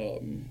people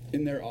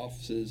in their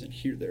offices and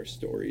hear their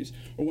stories,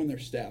 or when their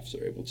staffs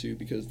are able to,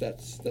 because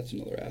that's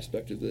another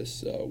aspect of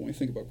this. When we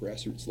think about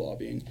grassroots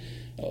lobbying,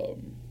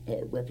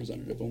 a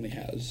representative only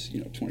has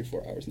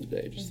 24 hours in the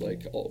day, just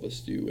like all of us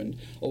do, and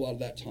a lot of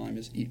that time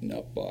is eaten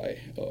up by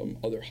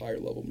other higher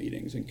level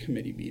meetings and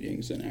committee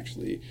meetings, and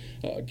actually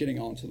getting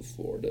onto the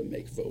floor to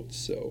make votes.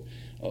 So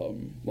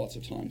lots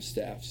of times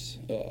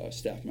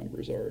staff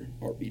members are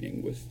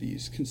meeting with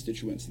these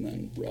constituents and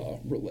then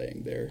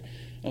relaying their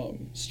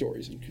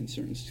stories and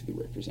concerns to the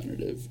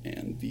representative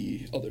and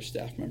the other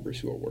staff members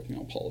who are working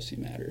on policy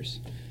matters.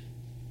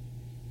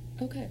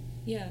 Okay,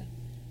 yeah.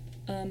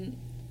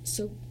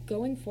 So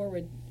going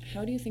forward,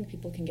 how do you think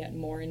people can get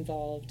more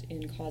involved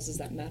in causes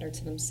that matter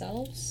to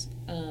themselves,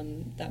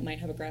 that might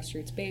have a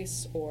grassroots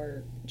base,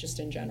 or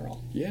just in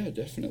general? Yeah,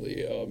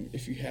 definitely.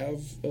 If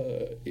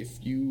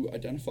you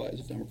identify as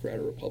a Democrat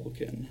or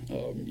Republican,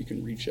 you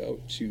can reach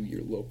out to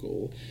your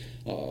local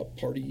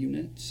party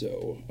unit.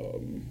 So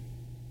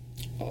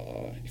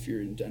if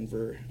you're in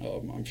Denver,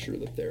 I'm sure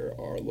that there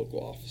are local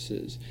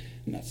offices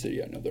in that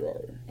city. I know there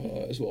are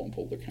as well in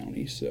Boulder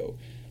County. So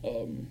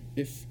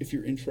if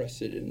you're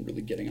interested in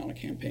really getting on a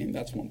campaign,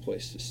 that's one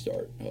place to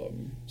start,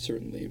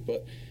 certainly.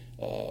 But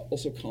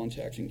also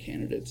contacting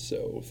candidates.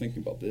 So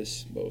thinking about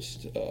this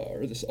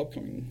this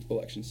upcoming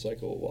election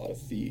cycle, a lot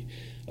of the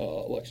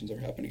elections are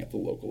happening at the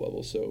local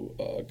level. So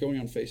going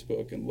on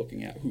Facebook and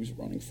looking at who's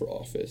running for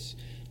office,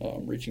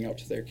 reaching out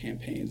to their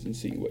campaigns and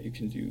seeing what you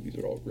can do. These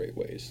are all great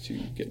ways to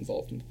get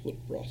involved in the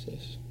political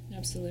process.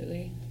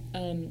 Absolutely.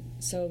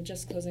 So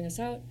just closing us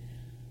out,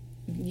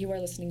 you are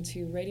listening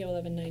to Radio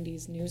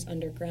 1190's News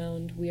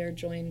Underground. We are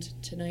joined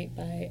tonight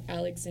by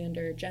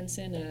Alexander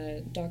Jensen, a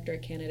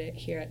doctorate candidate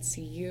here at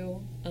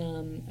CU.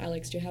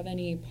 Alex, do you have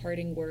any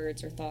parting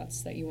words or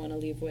thoughts that you want to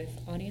leave with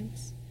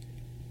audience?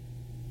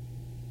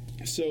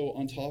 So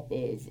on top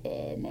of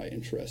my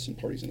interest in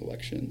parties and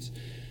elections,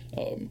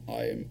 I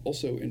am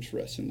also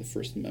interested in the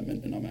First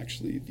Amendment, and I'm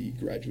actually the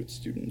graduate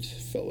student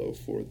fellow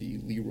for the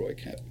Leroy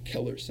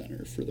Keller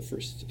Center for the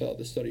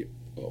study.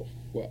 Oh,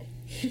 wow.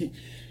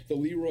 The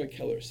Leroy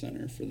Keller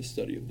Center for the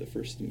study of the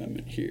First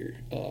Amendment here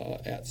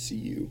at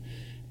CU.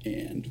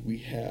 And we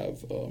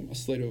have a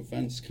slate of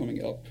events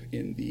coming up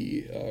in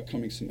the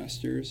coming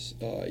semesters.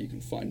 You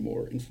can find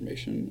more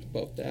information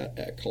about that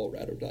at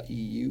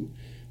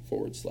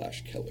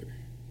colorado.edu/Keller.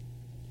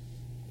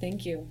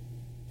 Thank you.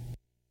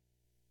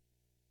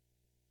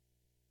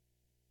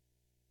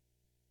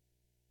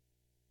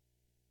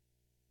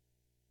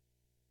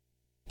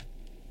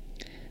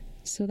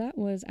 So that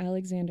was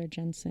Alexander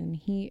Jensen.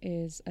 He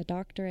is a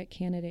doctorate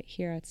candidate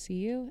here at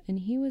CU, and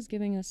he was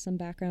giving us some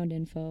background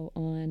info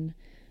on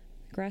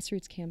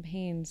grassroots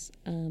campaigns,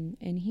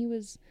 and he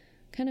was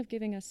kind of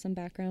giving us some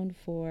background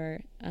for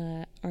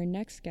our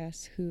next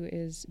guest, who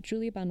is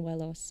Julie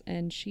Banuelos,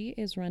 and she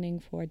is running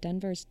for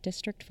Denver's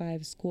District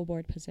 5 school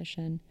board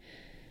position.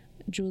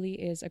 Julie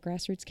is a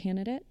grassroots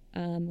candidate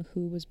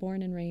who was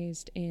born and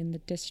raised in the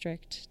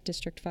District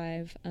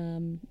 5,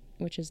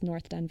 which is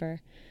North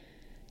Denver.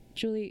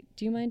 Julie,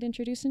 do you mind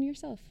introducing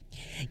yourself?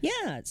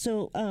 Yeah.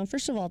 So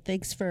first of all,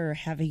 thanks for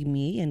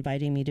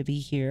inviting me to be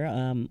here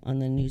on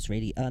the news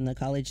radio, on the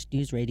college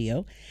news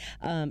radio.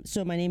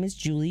 So my name is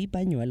Julie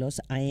Banuelos.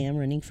 I am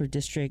running for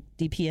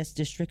DPS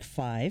District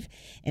 5,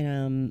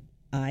 and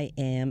I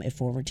am a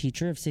former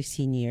teacher of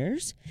 16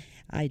 years.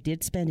 I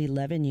did spend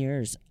 11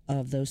 years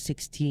of those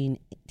 16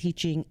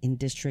 teaching in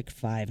District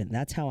 5, and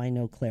that's how I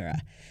know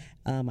Clara.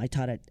 I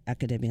taught at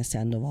Academia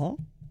Sandoval,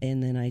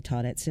 and then I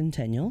taught at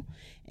Centennial.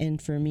 And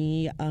for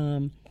me,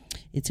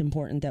 it's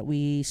important that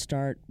we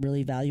start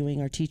really valuing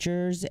our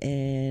teachers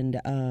and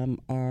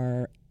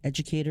our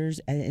educators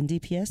in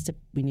DPS.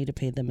 We need to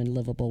pay them a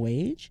livable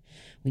wage.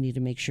 We need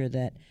to make sure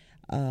that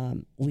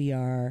I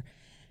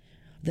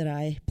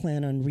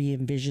plan on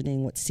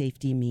re-envisioning what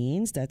safety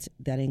means. That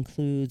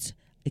includes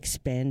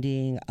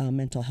expanding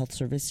mental health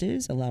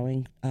services,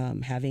 allowing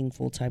having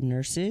full-time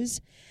nurses,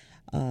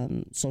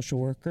 social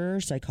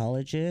workers,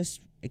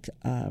 psychologists,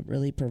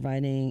 really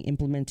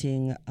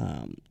implementing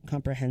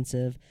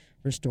comprehensive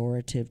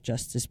restorative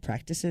justice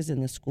practices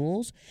in the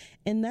schools.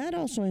 And that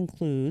also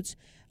includes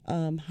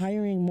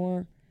hiring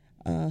more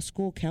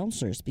school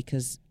counselors,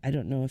 because I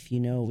don't know if you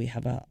know, we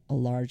have a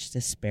large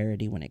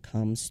disparity when it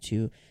comes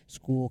to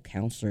school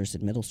counselors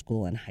in middle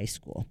school and high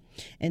school.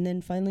 And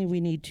then finally,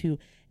 we need to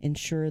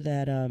ensure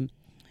that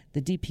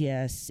the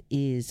DPS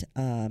is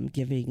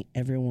giving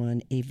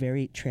everyone a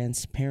very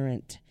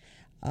transparent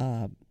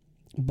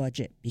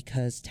budget,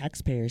 because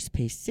taxpayers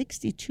pay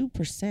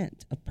 62%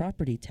 of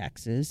property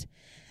taxes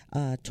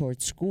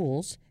towards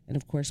schools. And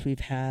of course,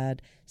 we've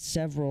had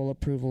several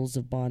approvals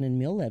of bond and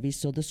mill levies.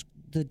 So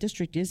the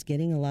district is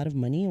getting a lot of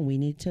money, and we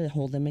need to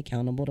hold them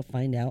accountable to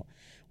find out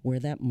where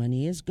that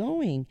money is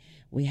going.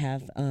 We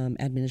have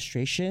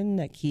administration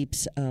that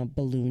keeps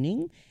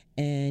ballooning,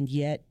 and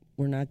yet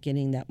we're not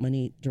getting that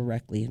money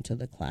directly into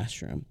the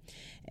classroom.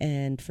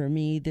 And for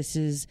me, this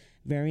is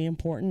very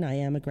important. I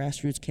am a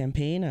grassroots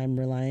campaign. I'm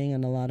relying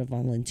on a lot of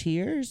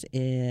volunteers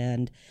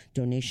and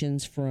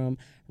donations from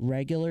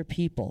regular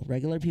people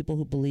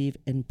who believe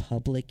in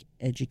public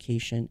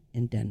education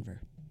in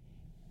Denver.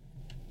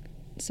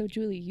 So,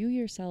 Julie, you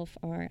yourself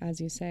are, as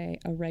you say,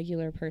 a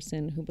regular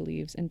person who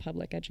believes in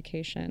public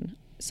education.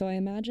 So I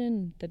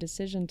imagine the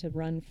decision to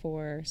run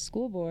for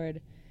school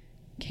board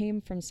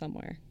came from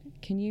somewhere.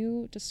 Can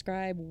you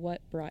describe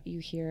what brought you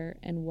here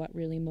and what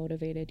really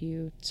motivated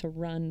you to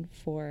run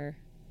for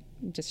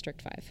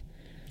District 5?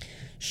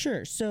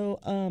 Sure. So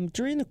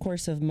during the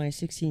course of my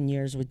 16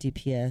 years with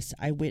DPS,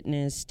 I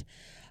witnessed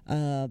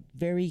a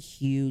very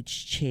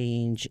huge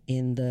change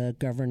in the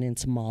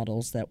governance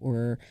models that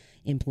were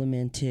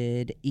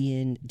implemented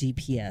in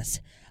DPS.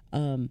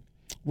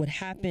 What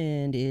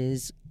happened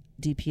is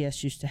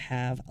DPS used to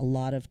have a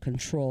lot of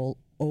control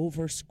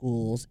over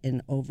schools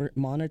and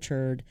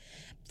monitored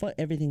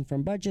everything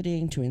from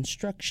budgeting to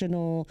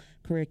instructional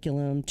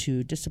curriculum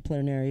to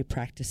disciplinary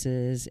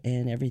practices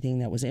and everything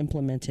that was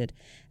implemented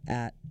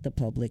at the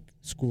public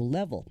school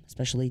level,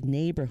 especially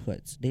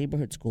neighborhoods.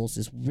 Neighborhood schools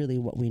is really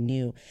what we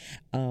knew.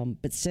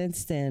 But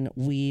since then,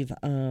 we've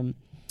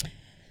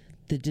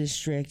the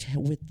district,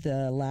 with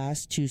the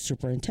last two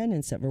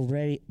superintendents that were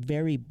very,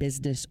 very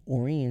business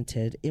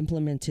oriented,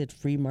 implemented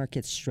free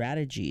market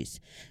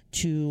strategies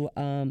to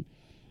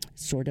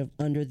sort of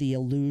under the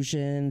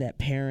illusion that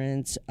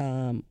parents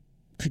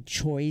could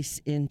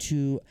choice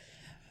into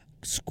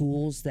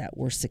schools that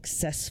were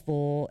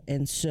successful.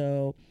 And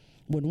so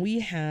when we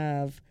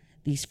have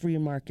these free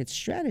market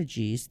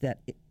strategies that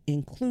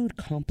include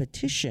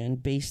competition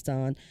based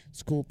on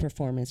school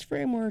performance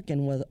framework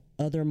and with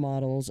other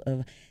models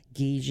of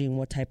gauging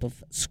what type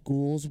of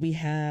schools we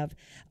have,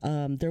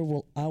 there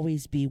will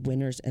always be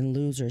winners and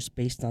losers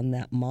based on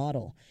that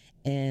model.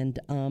 And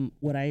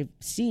what I've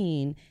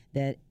seen,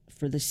 that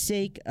for the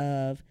sake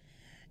of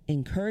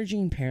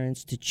encouraging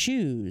parents to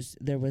choose,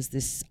 there was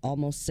this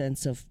almost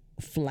sense of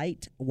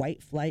white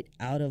flight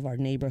out of our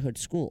neighborhood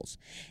schools.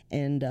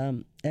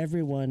 And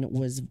everyone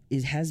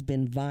has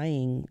been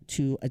vying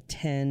to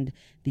attend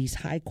these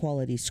high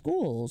quality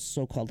schools,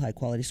 so-called high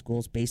quality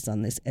schools based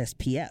on this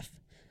SPF.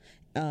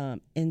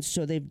 And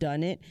so they've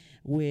done it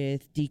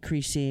with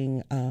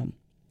decreasing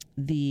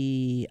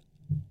the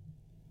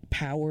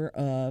power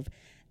of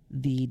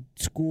the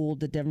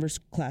Denver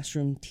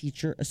Classroom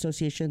Teacher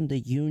Association, the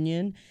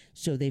union.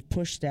 So they've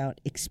pushed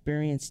out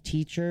experienced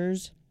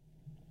teachers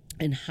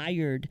and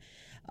hired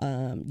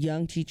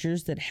young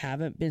teachers that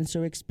haven't been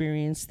so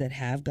experienced, that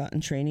have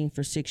gotten training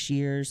for 6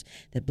 years,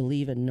 that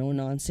believe in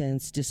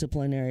no-nonsense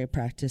disciplinary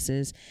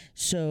practices.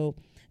 So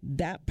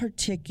that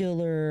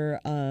particular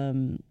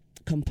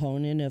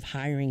component of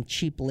hiring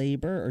cheaper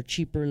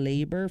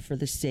labor for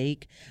the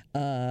sake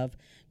of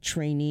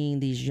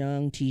training these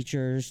young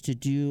teachers to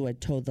do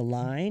and toe the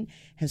line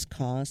has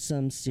caused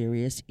some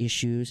serious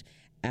issues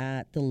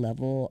at the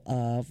level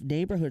of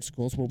neighborhood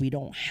schools, where we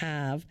don't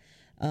have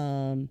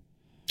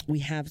we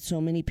have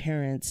so many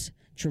parents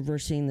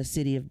traversing the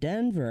city of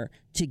Denver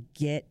to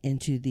get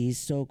into these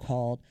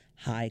so-called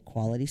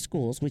high-quality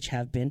schools, which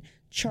have been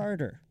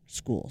charter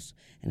schools.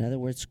 In other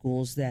words,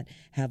 schools that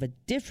have a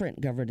different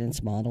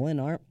governance model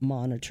and aren't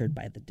monitored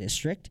by the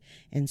district.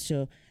 And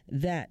so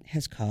that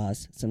has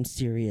caused some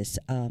serious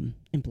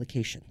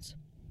implications.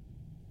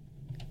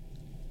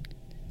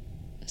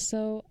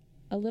 So,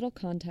 a little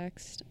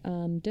context.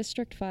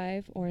 District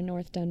 5, or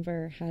North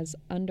Denver, has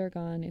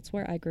undergone, it's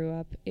where I grew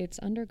up, it's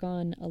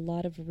undergone a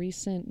lot of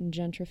recent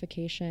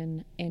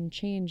gentrification and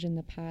change in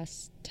the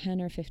past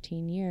 10 or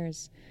 15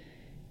 years.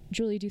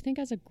 Julie, do you think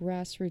as a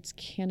grassroots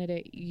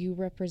candidate you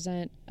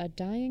represent a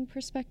dying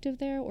perspective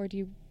there, or do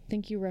you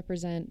think you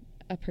represent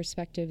a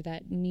perspective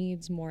that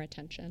needs more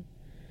attention?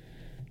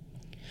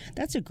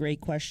 That's a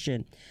great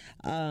question,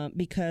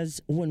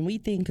 because when we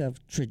think of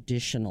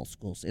traditional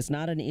schools, it's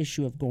not an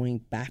issue of going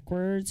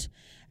backwards,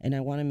 and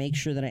I want to make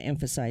sure that I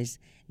emphasize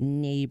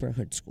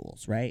neighborhood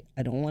schools, right?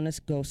 I don't want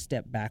to go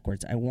step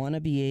backwards. I want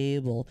to be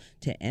able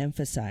to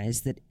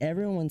emphasize that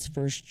everyone's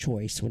first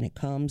choice when it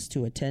comes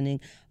to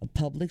attending a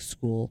public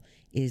school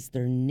is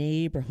their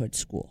neighborhood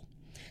school.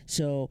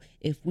 So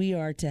if we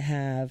are to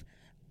have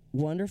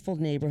wonderful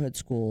neighborhood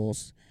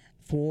schools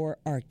for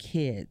our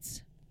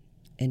kids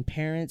and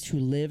parents who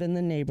live in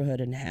the neighborhood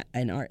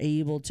and are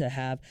able to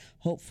have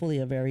hopefully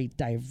a very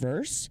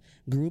diverse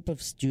group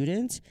of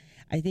students,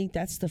 I think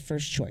that's the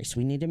first choice.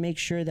 We need to make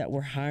sure that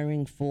we're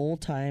hiring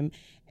full-time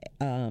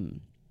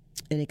and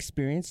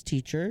experienced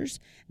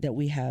teachers, that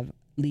we have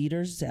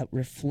leaders that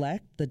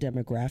reflect the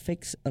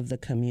demographics of the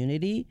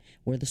community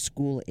where the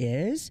school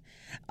is,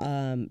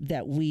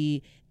 that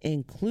we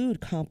include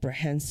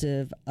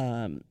comprehensive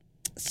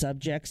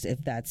subjects,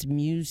 if that's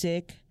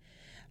music,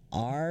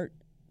 art,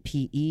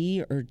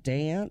 PE, or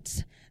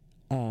dance.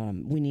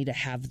 We need to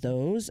have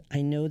those.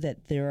 I know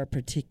that there are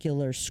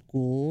particular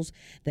schools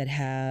that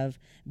have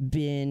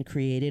been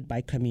created by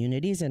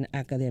communities, and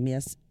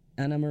Academias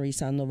Ana Maria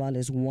Sandoval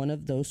is one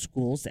of those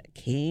schools that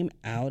came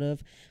out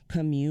of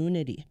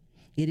community.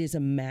 It is a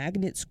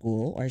magnet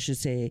school, or I should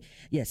say,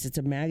 yes, it's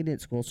a magnet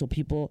school, so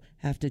people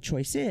have to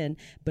choice in.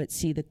 But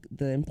see,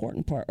 the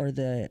important part, or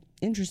the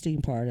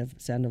interesting part of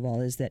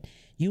Sandoval, is that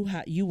you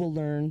will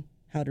learn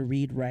how to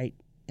read, write,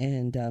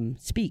 and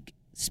speak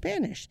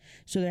Spanish.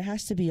 So there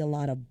has to be a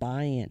lot of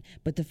buy-in.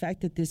 But the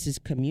fact that this is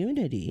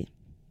community,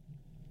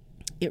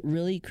 it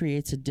really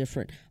creates a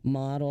different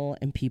model,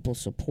 and people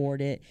support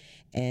it,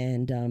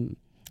 and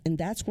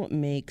that's what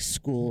makes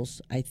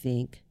schools, I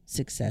think,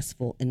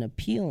 successful and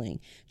appealing.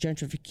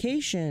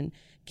 Gentrification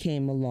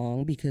came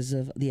along because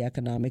of the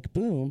economic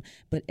boom,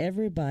 but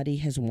everybody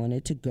has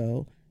wanted to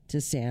go to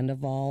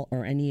Sandoval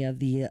or any of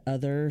the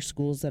other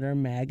schools that are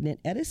magnet.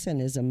 Edison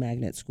is a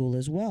magnet school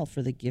as well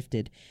for the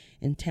gifted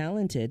and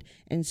talented.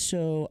 And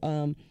so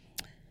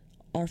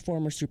our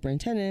former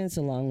superintendents,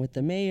 along with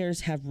the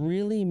mayors, have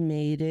really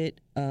made it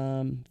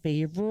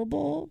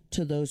favorable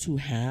to those who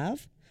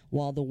have,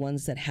 while the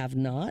ones that have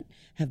not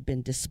have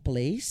been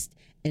displaced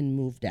and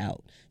moved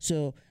out.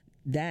 So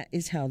that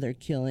is how they're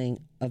killing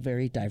a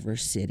very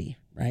diverse city,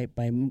 right?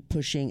 By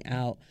pushing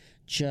out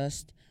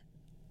just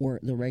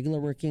the regular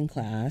working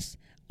class,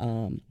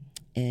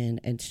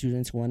 and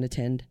students want to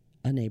attend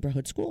a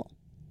neighborhood school.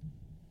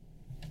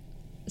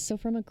 So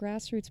from a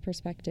grassroots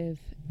perspective,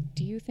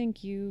 do you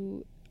think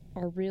you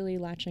are really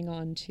latching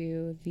on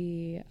to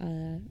the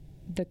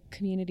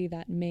community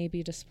that may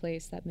be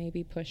displaced, that may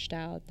be pushed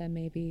out, that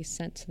may be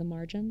sent to the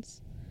margins?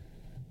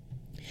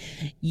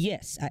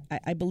 Yes,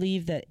 I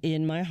believe that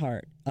in my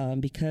heart,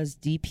 because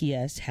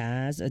DPS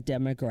has a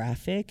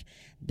demographic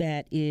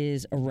that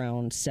is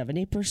around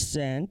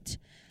 70%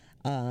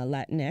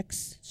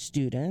 Latinx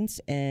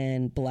students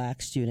and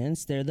Black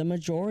students. They're the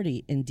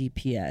majority in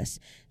DPS.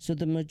 So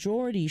the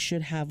majority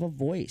should have a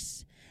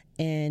voice.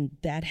 And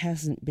that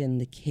hasn't been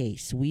the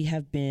case. We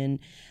have been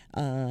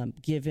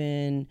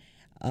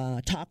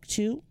talked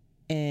to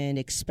and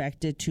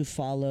expected to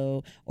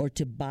follow or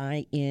to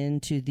buy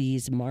into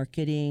these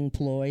marketing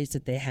ploys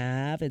that they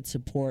have and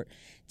support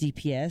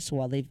DPS,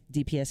 while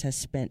DPS has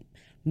spent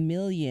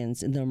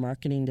millions in their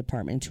marketing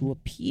department to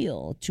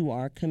appeal to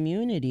our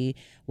community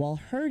while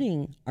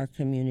hurting our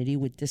community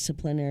with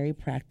disciplinary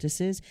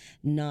practices,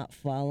 not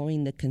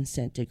following the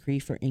consent decree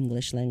for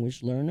English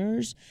language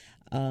learners.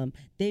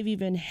 They've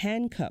even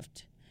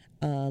handcuffed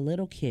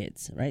little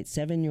kids, right?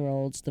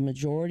 7-year-olds. The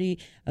majority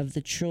of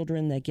the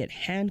children that get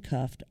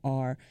handcuffed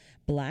are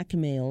Black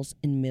males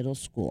in middle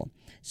school.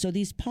 So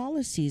these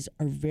policies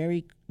are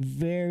very,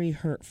 very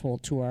hurtful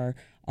to our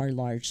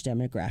large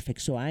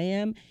demographic. So I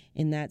am,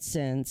 in that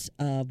sense,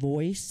 a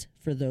voice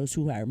for those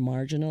who are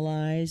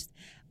marginalized.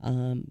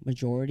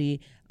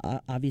 Majority,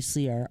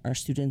 obviously, are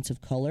students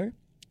of color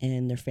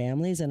and their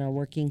families, and our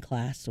working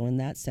class. So in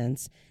that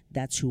sense,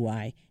 that's who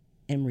I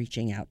am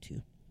reaching out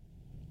to.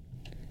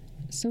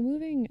 So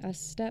moving a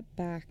step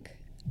back,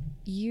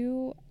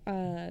 you,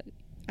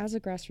 as a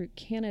grassroots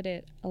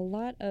candidate, a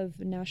lot of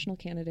national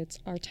candidates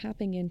are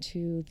tapping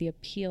into the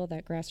appeal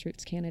that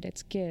grassroots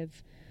candidates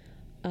give.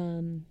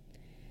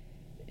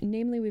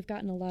 Namely, we've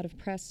gotten a lot of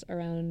press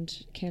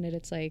around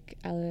candidates like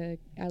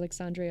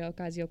Alexandria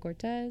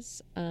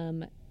Ocasio-Cortez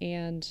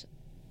and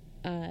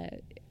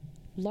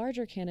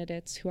larger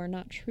candidates who are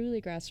not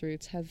truly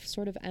grassroots have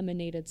sort of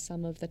emanated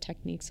some of the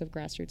techniques of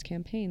grassroots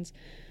campaigns.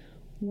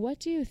 What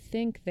do you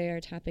think they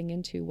are tapping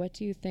into? What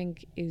do you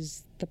think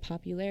is the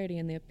popularity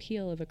and the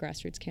appeal of a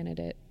grassroots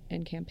candidate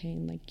and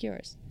campaign like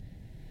yours?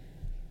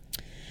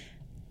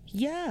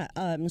 Yeah,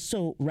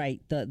 so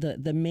right,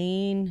 the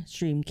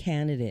mainstream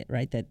candidate,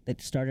 right,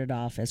 that started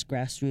off as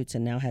grassroots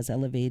and now has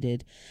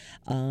elevated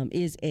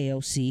is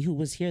AOC, who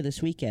was here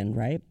this weekend,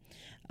 right?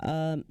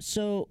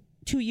 So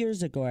 2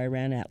 years ago, I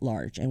ran at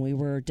large, and we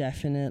were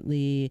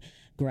definitely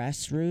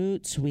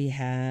grassroots. We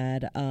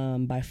had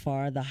by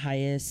far the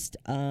highest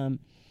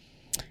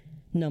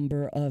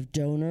number of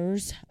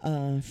donors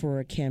for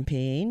a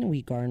campaign.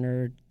 We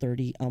garnered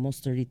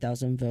almost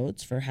 30,000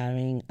 votes for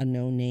having a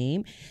no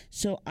name.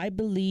 So I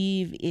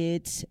believe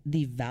it's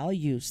the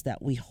values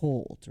that we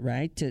hold,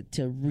 right?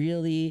 To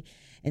really,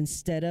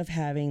 instead of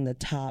having the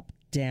top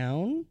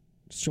down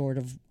sort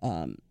of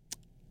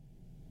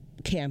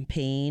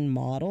campaign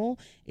model,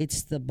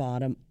 it's the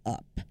bottom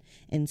up.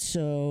 And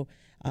so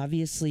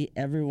obviously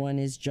everyone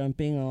is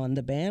jumping on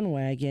the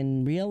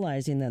bandwagon,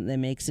 realizing that that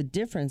makes a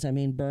difference. I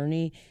mean,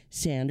 Bernie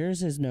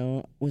Sanders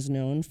was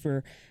known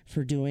for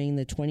doing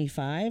the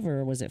 25,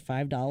 or was it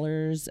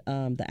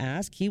 $5, the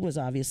ask. He was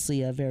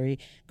obviously a very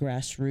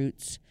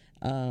grassroots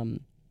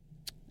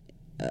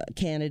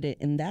candidate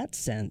in that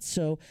sense.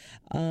 So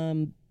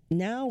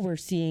now we're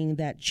seeing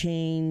that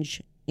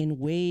change in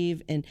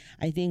wave, and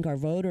I think our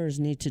voters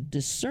need to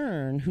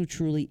discern who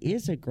truly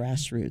is a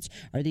grassroots.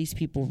 Are these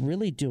people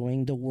really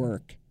doing the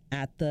work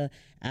at the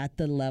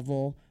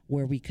level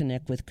where we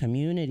connect with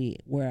community,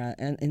 where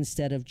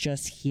instead of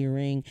just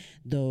hearing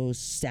those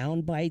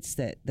sound bites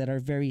that are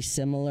very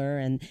similar?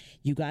 And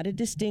you got to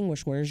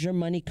distinguish, where's your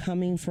money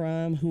coming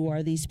from? Who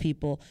are these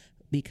people?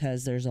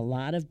 Because there's a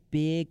lot of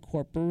big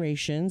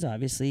corporations.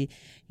 Obviously,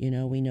 we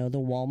know the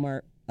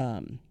Walmart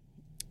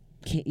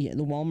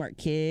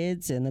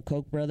kids and the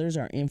Koch brothers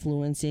are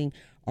influencing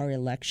our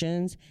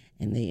elections,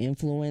 and they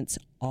influence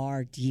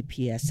our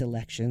DPS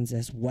elections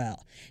as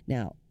well.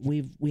 Now,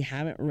 we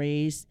haven't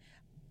raised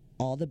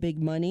all the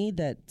big money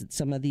that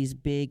some of these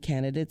big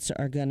candidates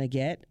are going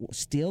to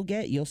still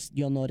get.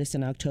 You'll notice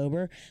in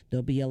October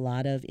there'll be a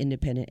lot of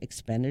independent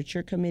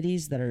expenditure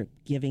committees that are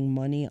giving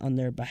money on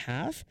their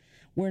behalf.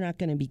 We're not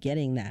going to be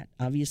getting that.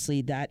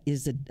 Obviously, that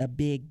is a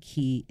big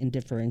key in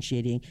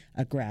differentiating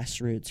a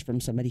grassroots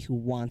from somebody who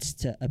wants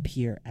to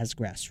appear as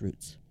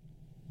grassroots.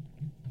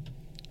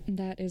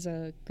 That is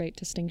a great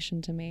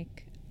distinction to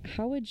make.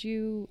 How would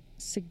you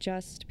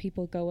suggest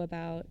people go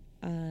about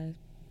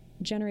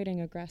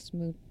generating a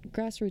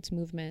grassroots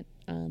movement?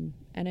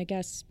 And I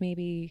guess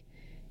maybe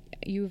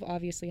you've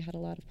obviously had a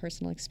lot of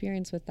personal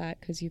experience with that,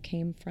 because you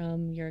came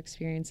from your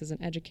experience as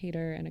an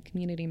educator and a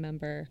community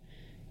member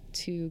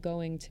to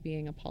going to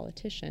being a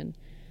politician.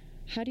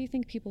 How do you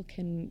think people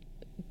can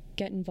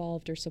get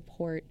involved or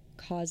support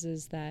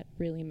causes that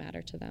really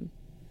matter to them?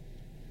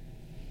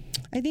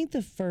 I think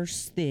the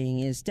first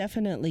thing is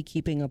definitely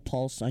keeping a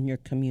pulse on your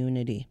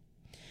community,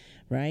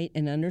 right?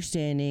 And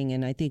understanding,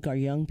 and I think our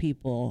young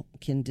people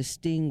can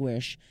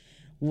distinguish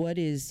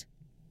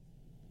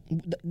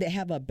they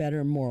have a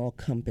better moral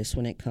compass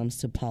when it comes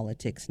to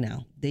politics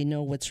now. They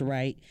know what's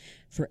right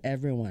for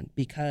everyone,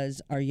 because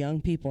our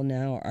young people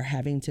now are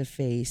having to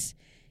face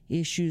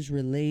issues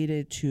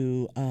related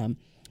to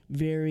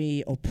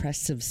very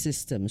oppressive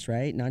systems,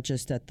 right? Not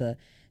just at the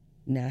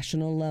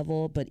national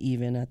level, but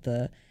even at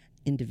the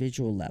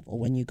individual level.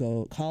 When you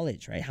go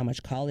college, right? How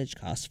much college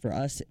costs for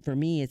us. For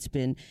me,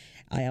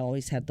 I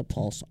always had the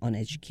pulse on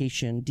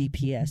education,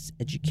 DPS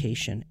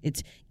education.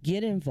 It's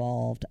get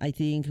involved. I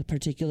think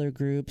particular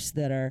groups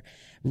that are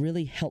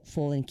really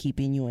helpful in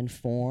keeping you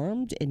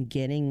informed and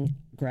getting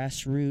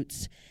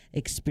grassroots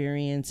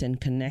experience and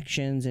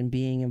connections and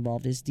being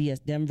involved is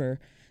Denver,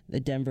 the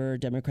Denver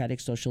Democratic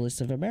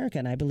Socialists of America.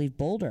 And I believe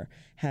Boulder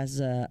has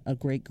a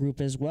great group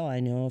as well.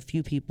 I know a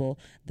few people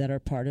that are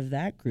part of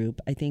that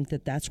group. I think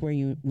that's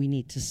where we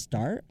need to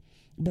start.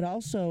 But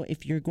also,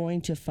 if you're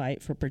going to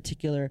fight for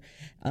particular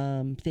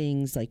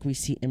things, like we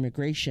see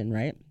immigration,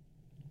 right?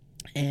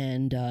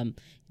 And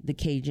the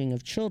caging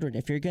of children.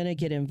 If you're going to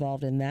get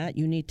involved in that,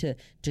 you need to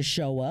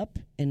show up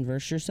and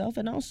verse yourself,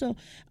 and also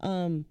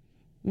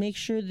make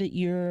sure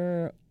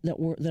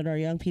that our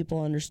young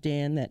people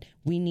understand that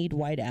we need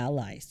white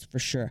allies for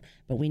sure,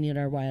 but we need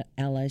our white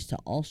allies to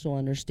also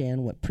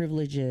understand what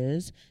privilege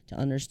is, to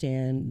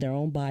understand their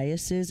own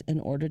biases in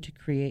order to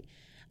create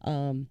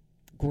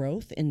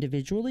growth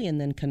individually and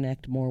then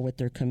connect more with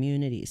their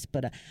communities.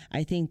 But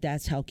I think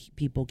that's how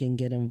people can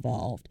get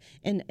involved.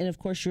 And of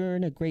course, you're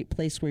in a great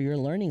place where you're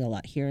learning a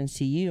lot here in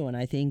CU. And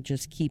I think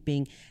just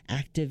keeping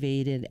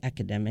activated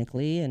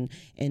academically and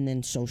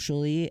then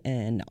socially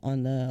and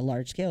on the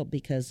large scale,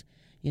 because,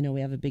 we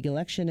have a big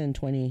election in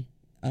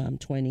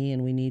 2020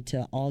 and we need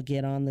to all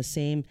get on the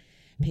same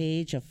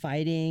page of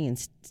fighting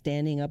and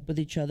standing up with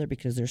each other,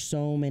 because there's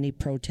so many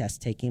protests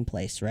taking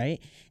place, right?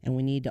 And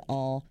we need to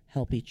all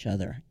help each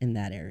other in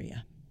that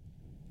area.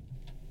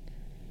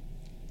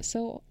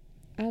 So,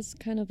 as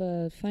kind of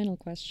a final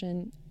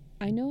question,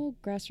 I know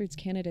grassroots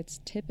candidates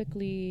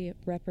typically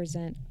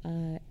represent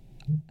a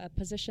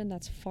position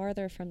that's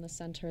farther from the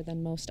center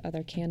than most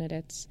other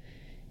candidates.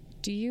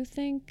 Do you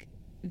think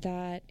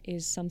that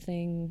is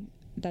something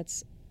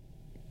that's...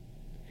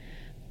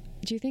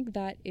 Do you think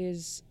that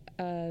is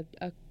a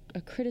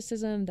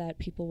criticism that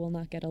people will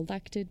not get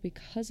elected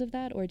because of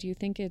that? Or do you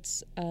think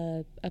it's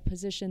a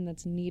position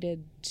that's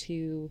needed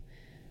to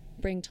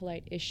bring to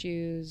light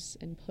issues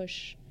and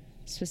push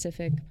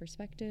specific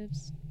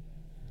perspectives?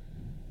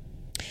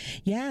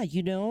 Yeah,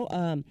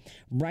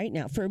 right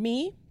now, for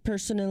me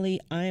personally,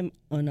 I'm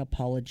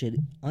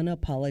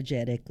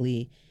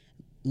unapologetically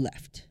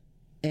left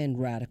and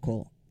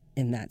radical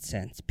in that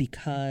sense,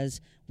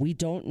 because we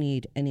don't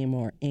need any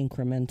more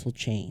incremental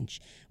change.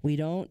 We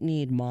don't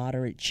need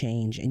moderate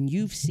change. And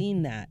you've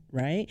seen that,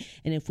 right?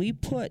 And if we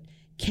put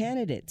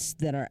candidates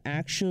that are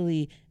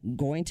actually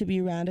going to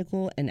be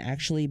radical and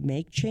actually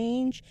make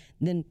change,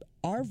 then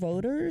our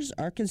voters,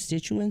 our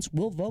constituents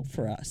will vote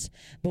for us.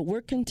 But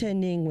we're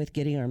contending with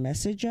getting our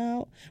message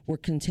out. We're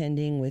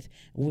contending with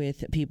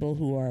people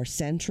who are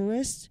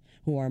centrist,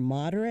 who are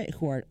moderate,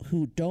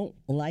 who don't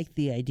like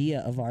the idea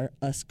of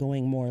us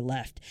going more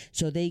left.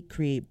 So they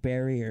create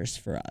barriers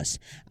for us.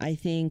 I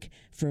think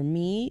for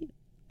me,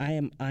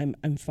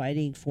 I'm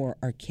fighting for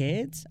our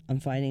kids.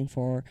 I'm fighting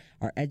for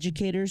our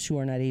educators who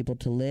are not able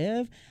to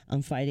live.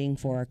 I'm fighting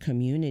for our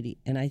community.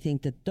 And I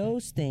think that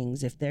those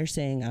things, if they're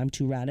saying I'm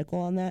too radical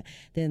on that,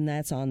 then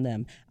that's on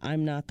them.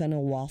 I'm not going to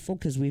waffle,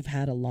 because we've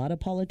had a lot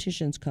of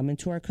politicians come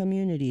into our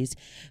communities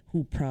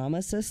who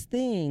promise us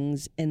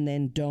things and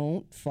then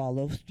don't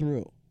follow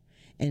through.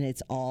 And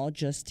it's all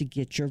just to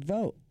get your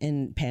vote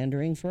and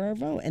pandering for our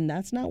vote. And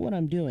that's not what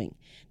I'm doing.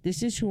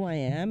 This is who I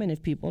am. And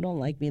if people don't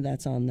like me,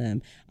 that's on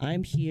them.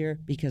 I'm here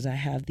because I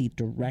have the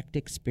direct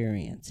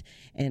experience.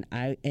 And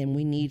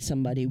we need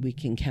somebody we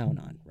can count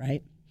on,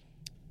 right?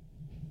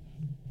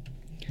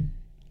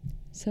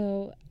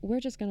 So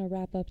we're just going to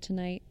wrap up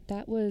tonight.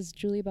 That was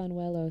Julie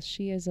Banuelos.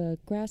 She is a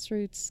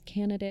grassroots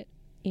candidate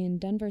in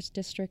Denver's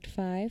District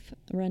 5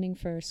 running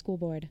for school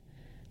board.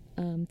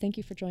 Thank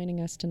you for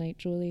joining us tonight,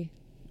 Julie.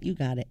 You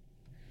got it.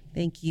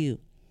 Thank you.